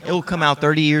there. It will come out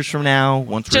 30 years from now.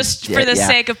 Once Just we're for the yeah.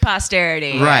 sake of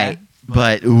posterity. Right.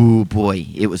 But, ooh, boy,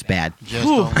 it was bad. Just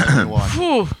don't let me watch.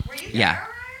 Whew. Yeah.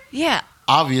 Yeah.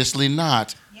 Obviously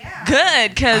not. Good,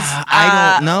 because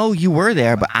I don't know. You were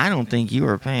there, but I don't think you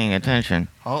were paying attention.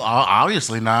 Oh,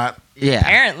 obviously not. Yeah.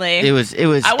 apparently. It was.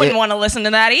 I wouldn't want to listen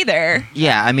to that either.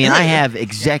 Yeah, I mean, I have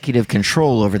executive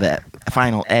control over the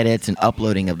final edits and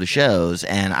uploading of the shows,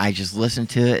 and I just listened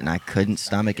to it and I couldn't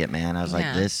stomach it, man. I was like,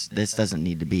 Yeah. this doesn't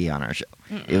need to be on our show.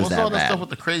 It was What's all that that stuff bad. with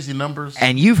the crazy numbers?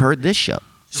 And you've heard this show,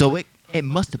 so it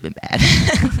must have been bad.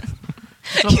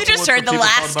 You just heard the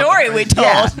last story we told.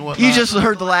 Yeah, you just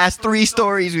heard the last 3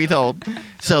 stories we told.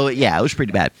 So yeah, it was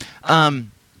pretty bad.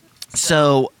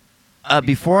 So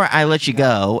before I let you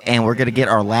go, and we're gonna get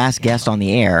our last guest on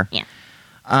the air.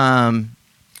 Yeah.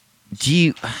 Do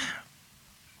you?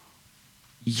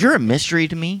 You're a mystery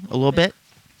to me a little bit.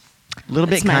 A little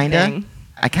That's bit, my kinda. thing.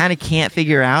 I kind of can't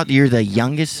figure out. You're the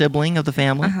youngest sibling of the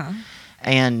family, Uh-huh.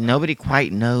 and nobody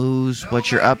quite knows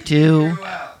what you're up to.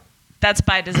 That's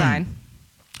by design.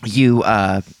 You,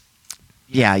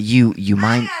 yeah, you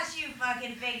mind. I got you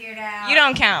fucking figured out. You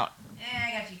don't count.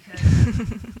 I got you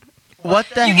cooked. What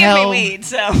the You hell? give me weed,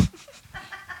 so.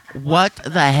 What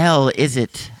the hell is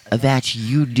it that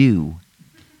you do?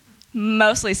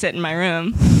 Mostly sit in my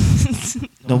room.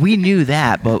 No, we knew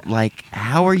that, but like,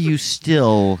 how are you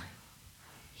still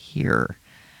here?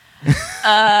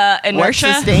 What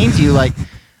Inertia. sustains you? Like,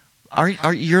 are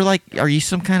you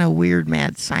some kind of weird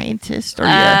mad scientist? Or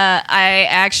I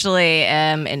actually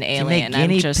am an you make alien. I'm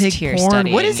guinea just pig here porn?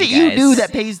 studying. What is it you you do guys.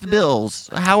 that pays the bills?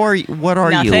 How are you? What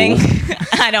are Nothing. you?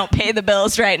 I don't pay the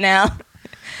bills right now.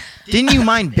 Didn't you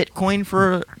mine Bitcoin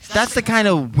for? That's the kind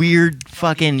of weird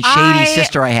fucking shady I-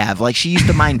 sister I have. Like, she used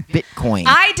to mine Bitcoin.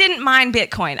 I didn't mine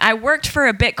Bitcoin. I worked for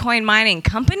a Bitcoin mining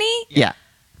company. Yeah.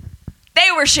 They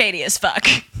were shady as fuck.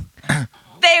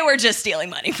 They were just stealing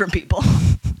money from people.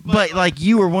 But like,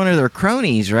 you were one of their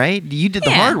cronies, right? You did the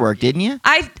Yeah. hard work, didn't you?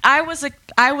 I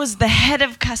was the head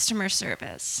of customer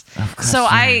service. Of So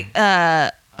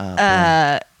I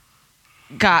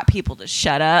got people to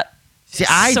shut up. See,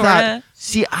 I sorta.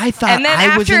 thought And then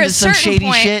I was after into a some certain shady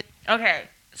point- shit. Okay.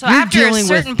 So You're after a dealing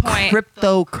certain with point,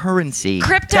 cryptocurrency.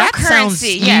 That sounds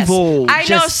cryptocurrency, yes. evil. I know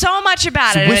just so much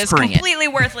about it. It's whispering it. completely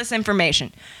worthless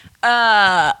information.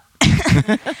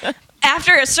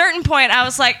 After a certain point, I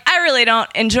was like, I really don't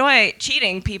enjoy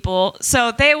cheating people.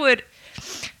 So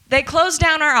they closed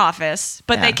down our office,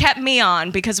 but Yeah. they kept me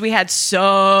on because we had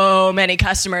so many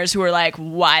customers who were like,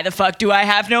 why the fuck do I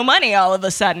have no money all of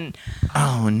a sudden?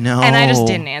 Oh no! And I just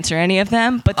didn't answer any of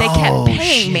them, but they Oh, kept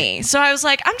paying shit. me. So I was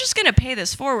like, I'm just going to pay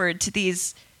this forward to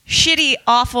these shitty,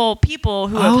 awful people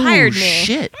who have Oh, hired me.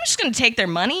 shit. I'm just going to take their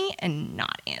money and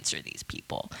not answer these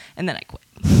people. And then I quit.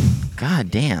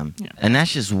 God damn! Yeah. And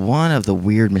that's just one of the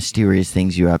weird, mysterious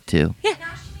things you're up to.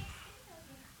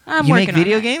 I'm you working make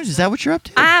video on that. games? Is that what you're up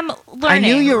to? I'm learning. I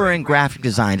knew you were in graphic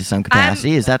design to some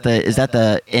capacity. Is that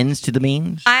the ends to the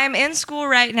means? I'm in school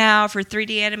right now for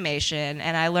 3D animation,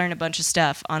 and I learn a bunch of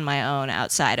stuff on my own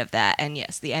outside of that. And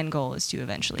yes, the end goal is to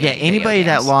eventually. Yeah. make video Anybody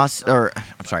that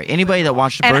games. anybody that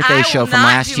watched the And birthday I show will from not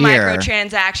last do year.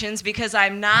 microtransactions because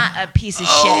I'm not a piece of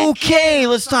shit. Okay,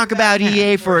 let's talk about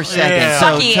EA for a second. Yeah. So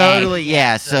Fuck EA. totally,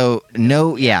 yeah. So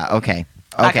no, yeah. Okay,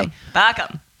 okay. Fuck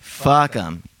 'em. Fuck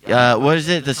them. What is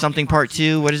it? The something part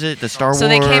 2? What is it? The Star Wars. So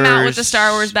they came out with the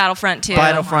Star Wars Battlefront 2.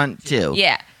 Battlefront 2.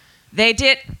 Yeah. They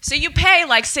did. So you pay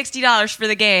like $60 for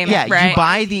the game, Yeah, right? you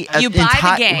buy the You buy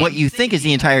the game. what you think is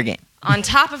the entire game. On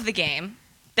top of the game,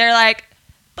 they're like,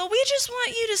 but we just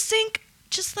want you to sink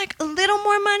just like a little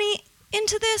more money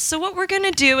into this. So what we're going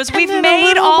to do is And we've then a made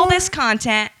little all more. this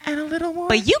content, And a little more.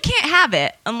 but you can't have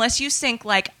it unless you sink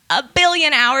like 1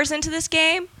 billion hours into this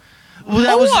game. Well,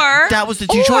 that was the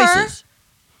two or- choices.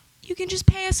 You can just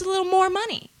pay us a little more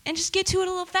money and just get to it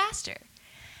a little faster.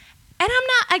 And I'm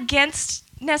not against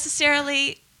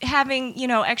necessarily having,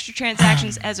 extra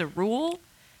transactions as a rule,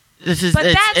 This is but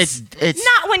it's that's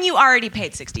not when you already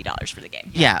paid $60 for the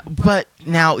game. Yeah, but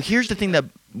now here's the thing that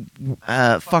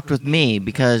fucked with me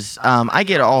because I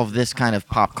get all of this kind of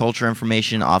pop culture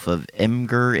information off of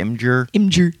Imgur.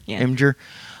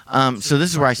 Yeah. So this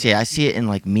is where I see it. I see it in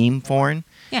like meme porn.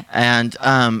 Yeah. And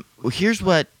here's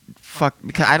what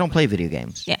because I don't play video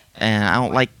games. Yeah. And I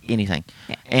don't like anything.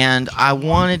 Yeah. And I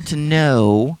wanted to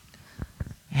know,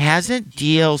 hasn't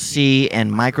DLC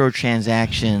and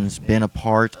microtransactions been a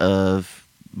part of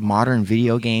modern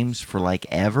video games for like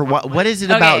ever? What is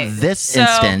it about Okay, this so-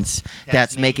 instance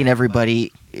that's making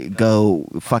everybody go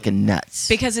fucking nuts?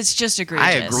 Because it's just egregious.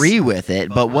 I agree with it,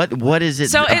 but what is it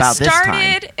So about this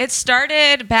time? it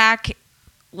started back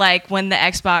like when the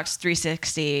Xbox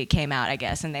 360 came out, I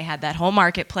guess, and they had that whole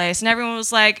marketplace, and everyone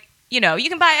was like, you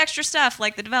can buy extra stuff.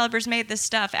 Like the developers made this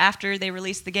stuff after they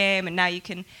released the game, and now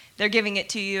they're giving it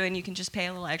to you, and you can just pay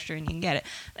a little extra and you can get it.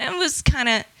 And it was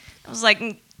I was like,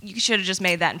 you should have just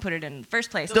made that and put it in the first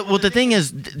place. The thing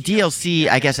is, DLC,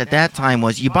 I guess at that time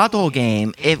was you bought the whole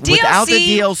game. Without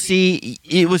the DLC,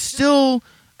 it was still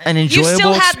an enjoyable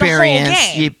still had the whole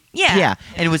experience. game. Yeah.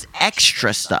 And it was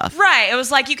extra stuff. Right. It was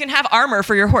like you can have armor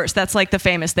for your horse. That's like the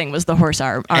famous thing was the horse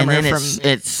armor And then from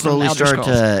it slowly Elder started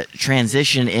Scrolls. to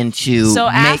transition into So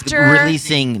after-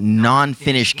 releasing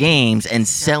non-finished games and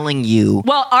selling you.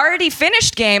 Well, already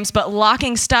finished games, but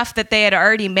locking stuff that they had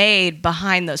already made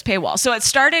behind those paywalls. So it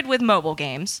started with mobile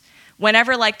games.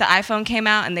 Whenever like the iPhone came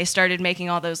out and they started making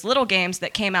all those little games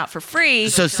that came out for free.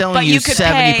 So selling but you could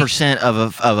pay- 70%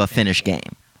 of a finished game.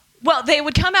 Well, they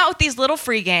would come out with these little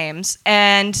free games,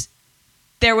 and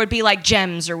there would be like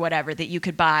gems or whatever that you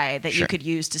could buy that Sure. you could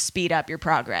use to speed up your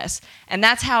progress. And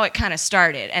that's how it kind of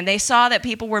started. And they saw that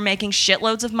people were making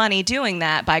shitloads of money doing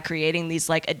that by creating these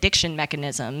like addiction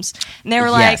mechanisms. And they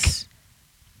were like, Yes.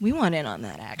 we want in on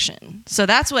that action. So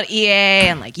that's what EA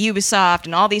and like Ubisoft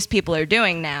and all these people are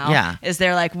doing now. Yeah. Is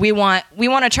they're like, we want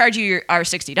to charge you our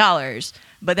 $60,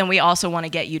 but then we also want to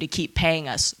get you to keep paying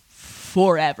us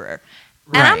forever.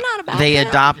 And I'm not about they that.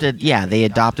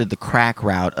 adopted the crack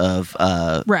route of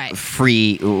Right.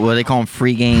 free, what do they call them,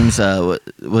 free games, what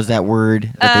was that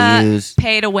word that they use?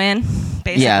 Pay to win,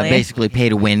 basically. Yeah, basically pay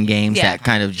to win games Yeah. that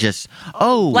kind of just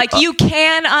Like you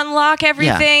can unlock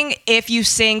everything if you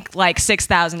sink like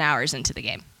 6,000 hours into the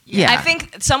game. Yeah. I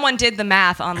think someone did the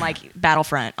math on like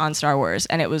Battlefront on Star Wars,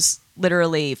 and it was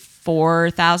literally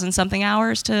 4,000 something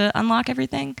hours to unlock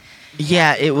everything.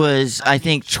 Yeah, it was, I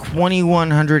think,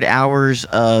 2,100 hours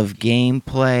of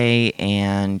gameplay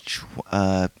and,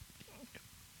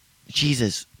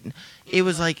 Jesus, it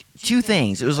was like two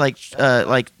things. It was like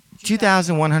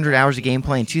 2,100 hours of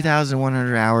gameplay and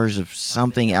 2,100 hours of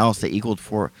something else that equaled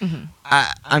 4.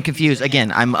 I'm confused.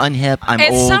 Again, I'm unhip. I'm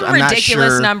It's old. some I'm not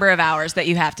ridiculous sure. number of hours that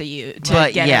you have to use to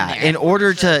But get yeah, in there. in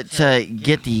order to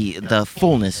get the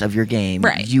fullness of your game,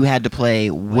 Right. you had to play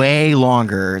way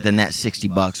longer than that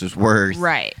 $60 was worth.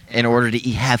 Right. In order to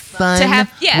have fun To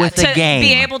have with the to game.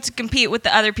 be able to compete with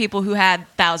the other people who had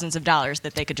thousands of dollars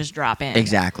that they could just drop in.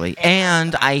 Exactly.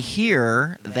 And I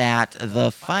hear that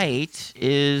the fight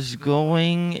is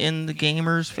going in the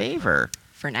gamers' favor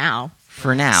For now.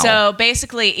 for now. So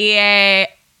basically, EA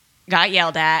got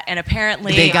yelled at, and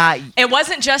apparently it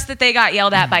wasn't just that they got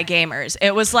yelled at by gamers.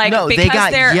 It was like no, because they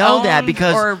got they're yelled at owned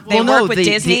because or they well, no, work with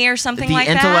Disney or something like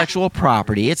the that. intellectual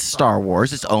property. It's Star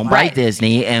Wars. It's owned by Right.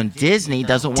 Disney, and Disney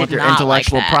doesn't want Did their not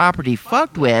intellectual like that. property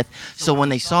fucked with. So when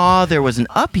they saw there was an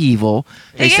upheaval,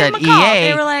 they They gave said, them a call. "EA,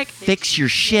 They were like- fix your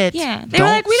shit. Yeah, they were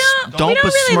like, we don't really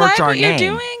besmirch like our what you're name."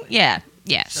 doing. Yeah.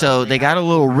 So they got a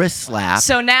little wrist slap.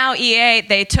 So now EA,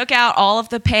 they took out all of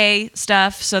the pay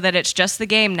stuff so that it's just the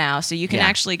game now, so you can Yeah.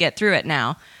 actually get through it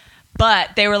now.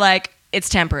 But they were like, it's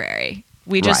temporary.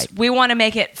 We want to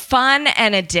make it fun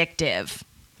and addictive.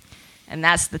 And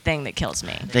that's the thing that kills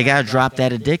me. They got to drop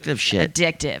that addictive shit.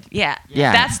 Addictive. Yeah.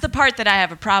 Yeah. That's the part that I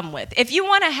have a problem with. If you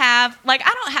want to have, like,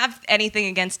 I don't have anything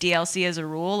against DLC as a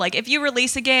rule. Like, if you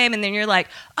release a game and then you're like,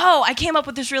 oh, I came up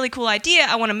with this really cool idea.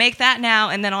 I want to make that now.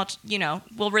 And then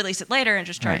we'll release it later and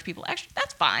just charge Right. people extra.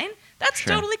 That's fine. That's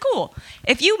Sure. totally cool.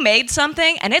 If you made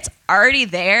something and it's already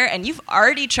there and you've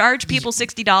already charged people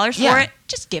 $60 for Yeah. it,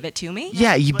 just give it to me.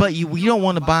 Yeah, but you don't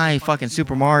want to buy fucking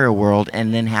Super Mario World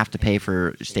and then have to pay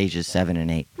for stages 7 and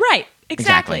 8. Right.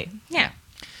 Exactly. Exactly. Yeah.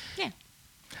 Yeah.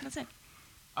 That's it.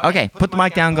 Okay, put the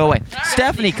mic down, go away.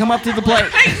 Stephanie, come up to the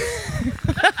plate.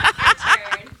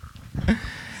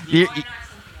 You- you-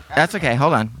 that's okay.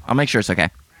 Hold on. I'll make sure it's okay.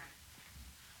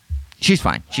 She's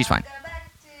fine. She's fine.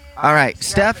 All right,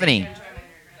 Stephanie.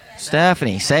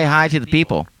 Stephanie, say hi to the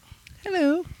people.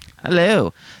 Hello.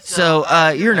 Hello.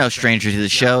 So you're no stranger to the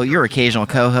show. You're occasional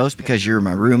co-host because you're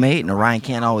my roommate, and Orion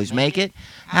can't always make it.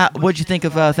 What'd you think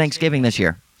of Thanksgiving this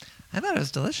year? I thought it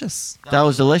was delicious. That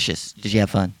was delicious. Did you have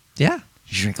fun? Yeah,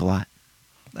 Did you drink a lot?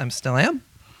 I still am.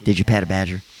 Did you pet a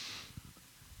badger?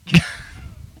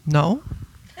 No.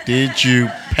 Did you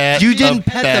pet You didn't a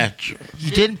pet badger?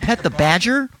 You didn't pet the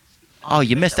badger? Oh,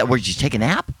 you missed that. Where did you take a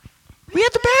nap? We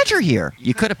had the badger here.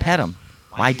 You could have pet him.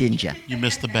 Why didn't you? You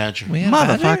missed the badger. We had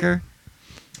badger? Motherfucker.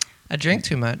 I drink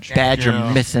too much. Badger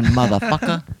Yeah. missing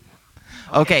motherfucker.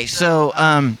 Okay, so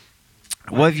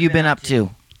what have you been up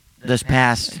to this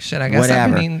past Shit, I guess whatever?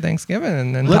 I've been eating Thanksgiving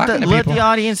and then let talking to let people. the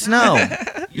audience know.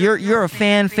 You're a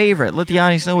fan favorite. Let the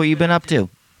audience know what you've been up to.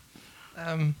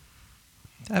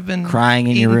 I've been Crying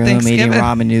in your eating room, eating Thanksgiving.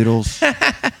 ramen noodles.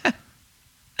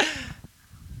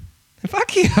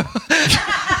 Fuck you.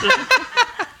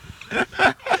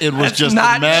 It was just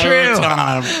not a matter true. of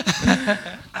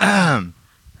time.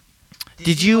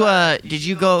 Did you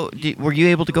go? Were you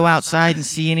able to go outside and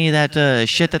see any of that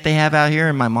shit that they have out here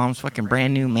in my mom's fucking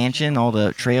brand new mansion? All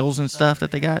the trails and stuff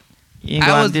that they got. You didn't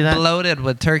go out I and was do that? bloated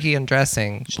with turkey and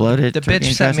dressing. Bloated The turkey bitch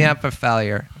and set me dressing? up for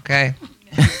failure. Okay.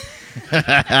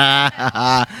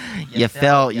 you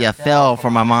fell for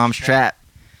my mom's trap.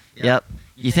 Yep.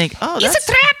 You think, oh, that's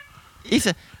a trap.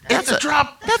 That's a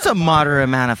drop. That's a moderate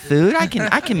amount of food. I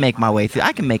can make my way through.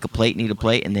 I can make a plate, and eat a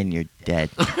plate, and then you're dead.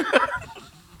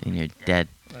 Then you're dead.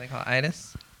 What do they call it?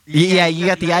 Itis? Yeah, you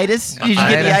got the itis. Did you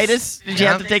get the itis? Did you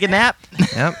have to take a nap?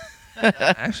 Yep. I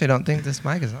actually don't think this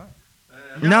mic is on.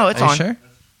 No, it's Are you on. sure?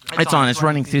 It's on. It's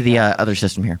running through the other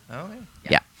system here. Oh,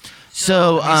 yeah.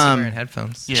 So, I'm used to wearing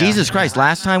headphones. Yeah. Jesus Christ!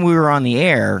 Last time we were on the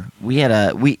air, we had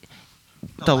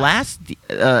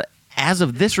as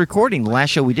of this recording, the last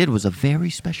show we did was a very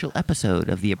special episode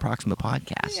of the Approximate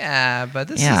Podcast. Yeah, but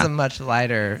this Yeah. is a much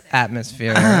lighter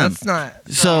atmosphere. Let's not.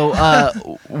 So,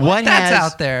 what That's has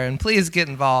out there, and please get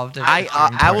involved. if I you're will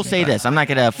important, say but- this. I'm not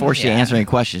going to force you to Yeah. answer any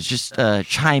questions. Just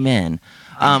chime in.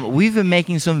 We've been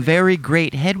making some very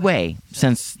great headway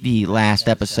since the last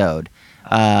episode.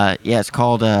 It's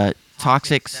called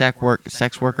Toxic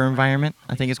Sex Worker Environment,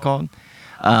 I think it's called.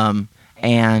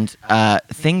 And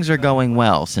things are going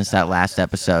well since that last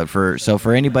episode.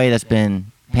 For anybody that's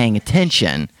been paying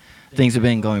attention, things have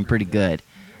been going pretty good.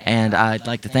 And I'd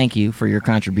like to thank you for your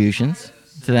contributions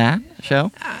to that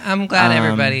show. I'm glad Um,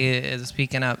 everybody is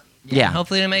speaking up. Yeah.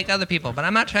 Hopefully to make other people. But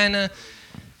I'm not trying to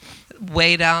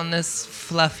weigh down this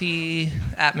fluffy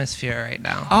atmosphere right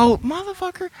now. Oh,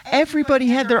 motherfucker. Everybody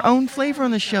had their own flavor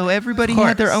on the show. Everybody Of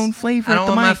had their course. own flavor I at don't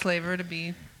the want my mic. flavor to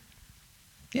be.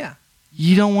 Yeah.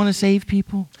 You don't want to save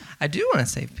people? I do want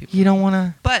to save people. You don't want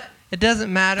to? But it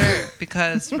doesn't matter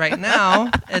because right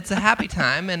now it's a happy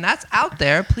time and that's out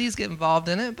there. Please get involved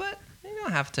in it, but you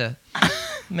don't have to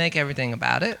make everything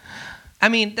about it. I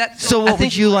mean that. So I what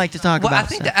think- would you like to talk Well, about? I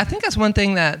think Seth? I think that's one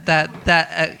thing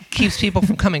that keeps people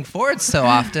from coming forward so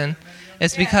often.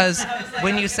 Is because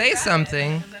when you say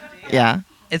something, Yeah.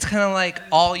 it's kind of like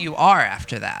all you are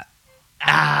after that.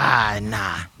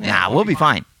 Nah. We'll be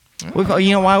fine. You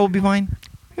know why we'll be fine?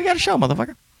 We got a show,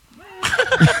 motherfucker.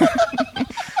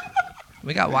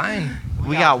 We got wine.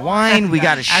 We got wine. We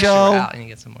got a Actually, we're show. out and you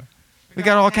get some more. We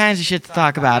got all kinds of shit to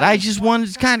talk about. I just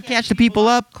wanted to kind of catch the people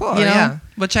up. Cool. You know? Yeah.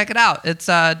 But check it out. It's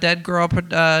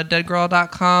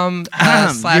deadgirl.com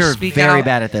You're / very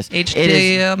bad at this. It is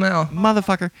HTML.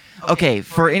 motherfucker. Okay,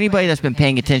 for anybody that's been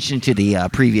paying attention to the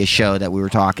previous show that we were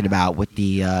talking about with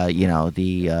the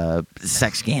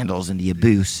sex scandals and the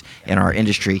abuse in our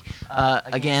industry,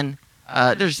 again,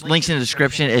 there's links in the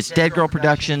description. It's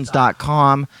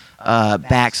deadgirlproductions.com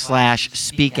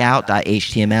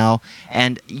 /speakout.html.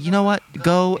 And you know what?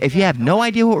 Go, if you have no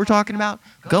idea what we're talking about,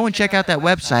 go and check out that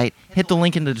website. Hit the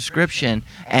link in the description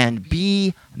and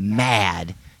be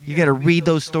mad. You got to read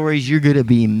those stories. You're going to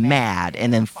be mad.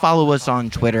 And then follow us on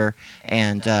Twitter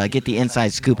and get the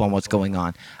inside scoop on what's going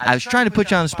on. I was trying to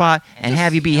put you on the spot and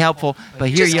have you be helpful, but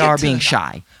here Just you get are to being it.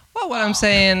 shy. Well, what I'm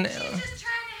saying, Just trying to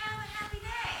have a happy day.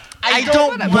 I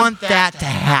don't want that to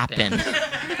happen.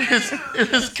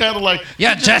 It is kind of like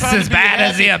you're just as bad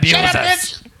as the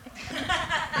abusers.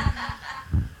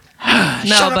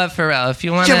 No, but for real, if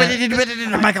you want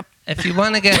to, Michael. if you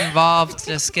want to get involved,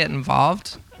 just get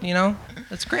involved. You know,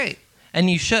 that's great, and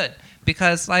you should,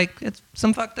 because like it's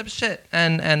some fucked up shit,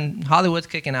 and Hollywood's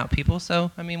kicking out people.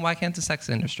 So I mean, why can't the sex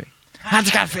industry?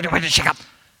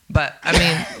 But I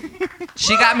mean,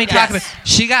 she got me talking.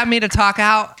 She got me to talk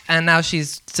out, and now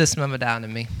she's just mama down to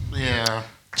me. Yeah.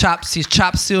 She's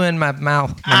chop suing my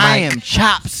mouth. I am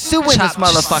chop suing this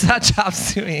motherfucker. Chop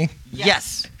suing.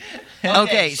 Yes.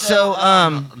 Okay, so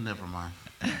Never mind.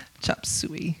 Chop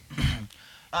suey.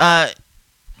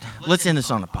 let's end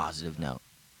this on a positive note.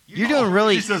 You're doing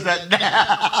really. He says that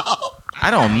now. I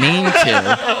don't mean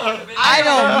to. I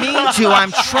don't mean to.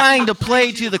 I'm trying to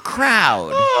play to the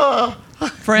crowd.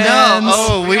 Friends. No,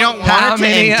 oh, we don't How want it to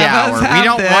many end of us dour. We out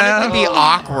don't there? want it to be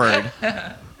awkward.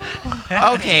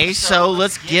 Okay, so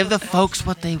let's give the folks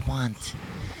what they want.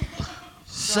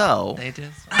 So, They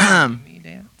just Um, see me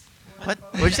dance. what?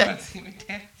 What'd you say? See me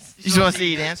dance. You just want to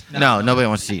see you dance? No, nobody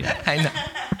wants to see you.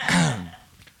 I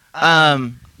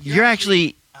know. You're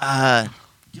actually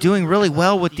doing really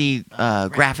well with the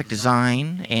graphic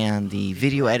design and the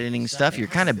video editing stuff. You're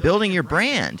kind of building your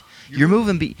brand. You're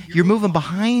moving. You're moving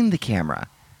behind the camera.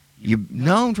 You're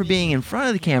known for being in front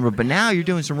of the camera, but now you're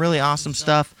doing some really awesome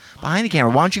stuff behind the camera.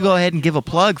 Why don't you go ahead and give a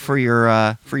plug for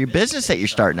your business that you're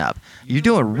starting up? You're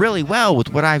doing really well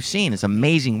with what I've seen. It's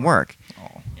amazing work,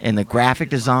 and the graphic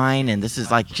design, and this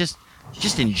is like just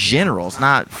in general. It's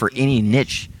not for any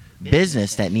niche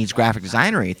business that needs graphic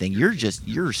design or anything.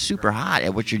 You're super hot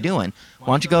at what you're doing. Why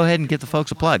don't you go ahead and give the folks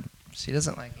a plug? She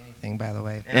doesn't like anything, by the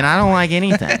way. And I don't like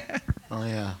anything. Oh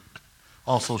yeah.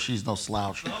 Also, she's no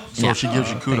slouch. So if she gives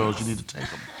you kudos, you need to take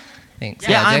them. Thanks.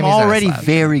 Yeah, I'm Jamie's not a already slouch.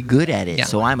 very good at it, Yeah.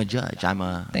 so I'm a judge. I'm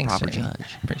a Thanks, proper Jamie.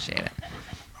 judge. Appreciate it.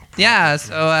 Yeah,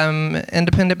 so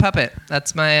Independent Puppet.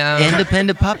 That's my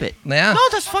Independent puppet. Yeah. No,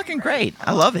 that's fucking great.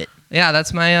 I love it. Yeah,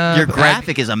 that's my Your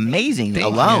graphic is amazing Thank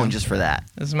alone you. just for that.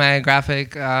 This is my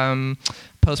graphic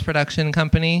post-production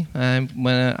company.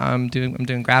 When I'm doing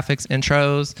graphics,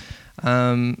 intros,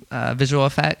 visual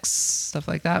effects, stuff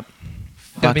like that.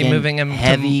 Gonna be Fucking moving him to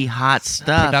heavy, hot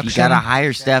stuff. You production. gotta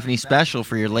hire Stephanie Special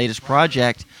for your latest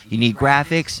project. You need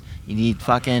graphics. You need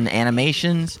fucking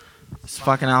animations. It's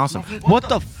fucking awesome. What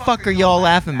the fuck are y'all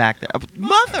laughing back there?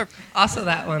 Mother. Also,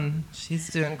 that one, she's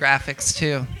doing graphics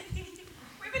too.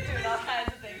 We've been doing all kinds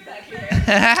of things back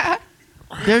here.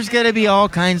 There's gonna be all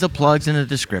kinds of plugs in the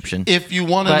description. If you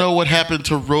want to But- know what happened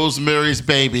to Rosemary's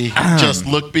Baby, just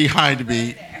look behind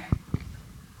me.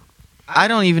 I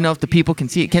don't even know if the people can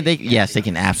see it. Can they? Yes, they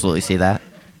can absolutely see that.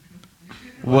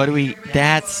 What do we?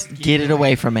 That's get it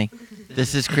away from me.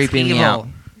 This is creeping me out.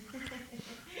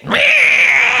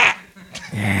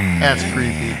 That's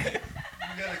creepy.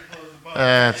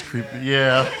 That's creepy.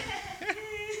 Yeah.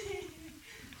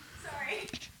 Sorry.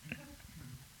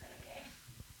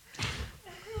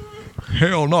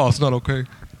 Hell no, it's not okay.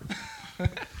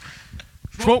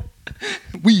 Smoke.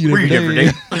 Weed every day.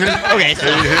 Okay.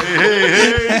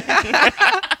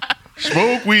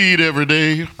 Smoke weed every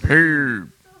day.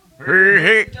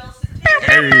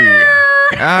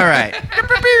 All right.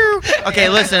 Okay,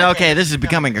 listen. Okay, this is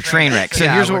becoming a train wreck. So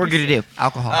Yeah, here's what we're gonna do.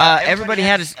 Alcohol. Everybody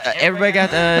got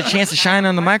a chance to shine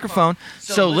on the microphone.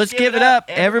 So let's give it up.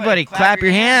 Everybody, clap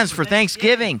your hands for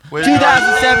Thanksgiving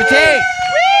 2017.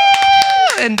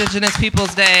 Indigenous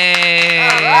Peoples Day.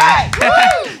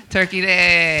 Turkey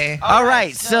Day. All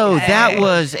right, so that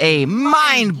was a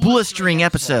mind-blistering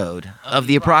episode of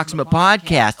the Approximate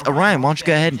Podcast. Ryan, why don't you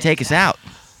go ahead and take us out?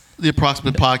 The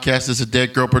Approximate Podcast is a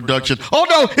Dead Girl production. Oh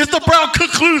no, it's the Brown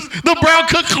Cookloose. The Brown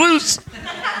Cookloose.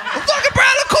 Fucking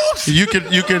Brown Cookloose. You can.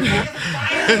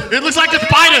 It looks like a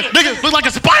spider, nigga. Looks like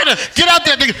a spider. Get out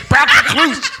there, nigga. Brown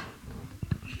Cookloose.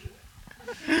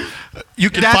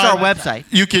 That's our website.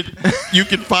 You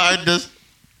can find us.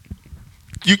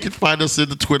 You can find us in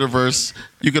the Twitterverse.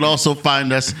 You can also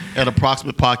find us at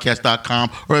approximatepodcast.com,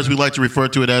 or as we like to refer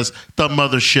to it as the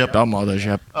Mothership. The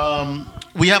Mothership.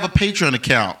 We have a Patreon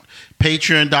account.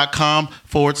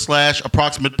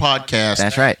 Patreon.com/approximate podcast.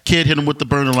 That's right. Kid, hit him with the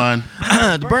burner line.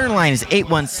 The burner line is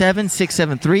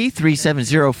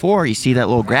 817-673-3704. You see that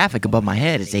little graphic above my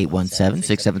head? It's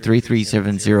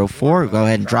 817-673-3704. Go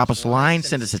ahead and drop us a line.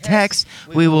 Send us a text.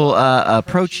 We will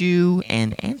approach you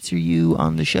and answer you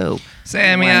on the show.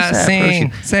 Samia,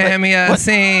 sing. Samia, What?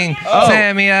 sing. Oh.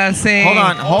 Samia, sing. Hold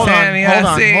on.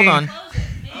 Samia, sing.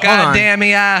 God damn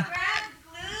ya.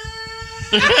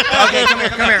 Okay, come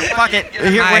here. Fuck it.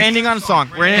 Here, we're ending on a song.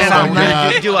 We're ending on a Oh song. my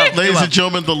God. Duo. Ladies and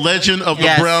gentlemen, the legend of the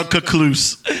Yes. Brown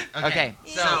Cookloose. Okay,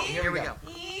 so here we go.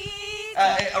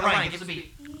 Ryan, give us a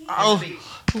beat. Oh.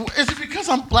 Is it because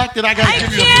I'm black that I gotta I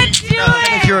give you a can't beat? do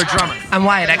it. You're a drummer. I'm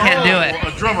white. I can't do it.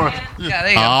 A drummer. Yeah,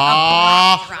 there you go.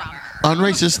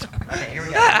 Unracist.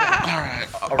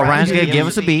 Orion's gonna give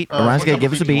us a beat. Orion's gonna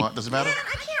give us a beat. Does it matter? I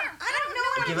don't know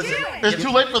what I'm doing. It's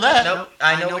too late for that. Nope.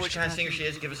 I know which kind of singer she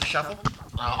is. Give us a shuffle.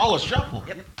 Oh, a shuffle.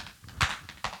 Yep.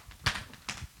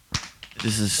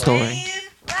 This is a story.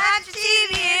 Watch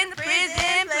TV in the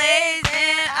prison place,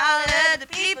 and all of the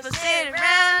people sit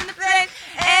around the place,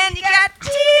 and you got the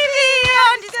TV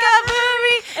on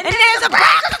Discovery, and there's a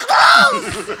brown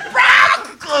clothes.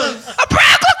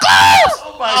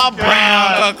 A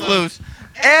brown conclusion.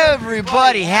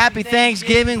 Everybody, happy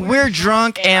Thanksgiving. We're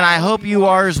drunk, and I hope you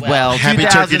are as well. Happy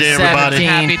Turkey Day, everybody. 2017.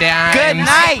 Happy times. Good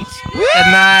night. Good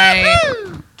night.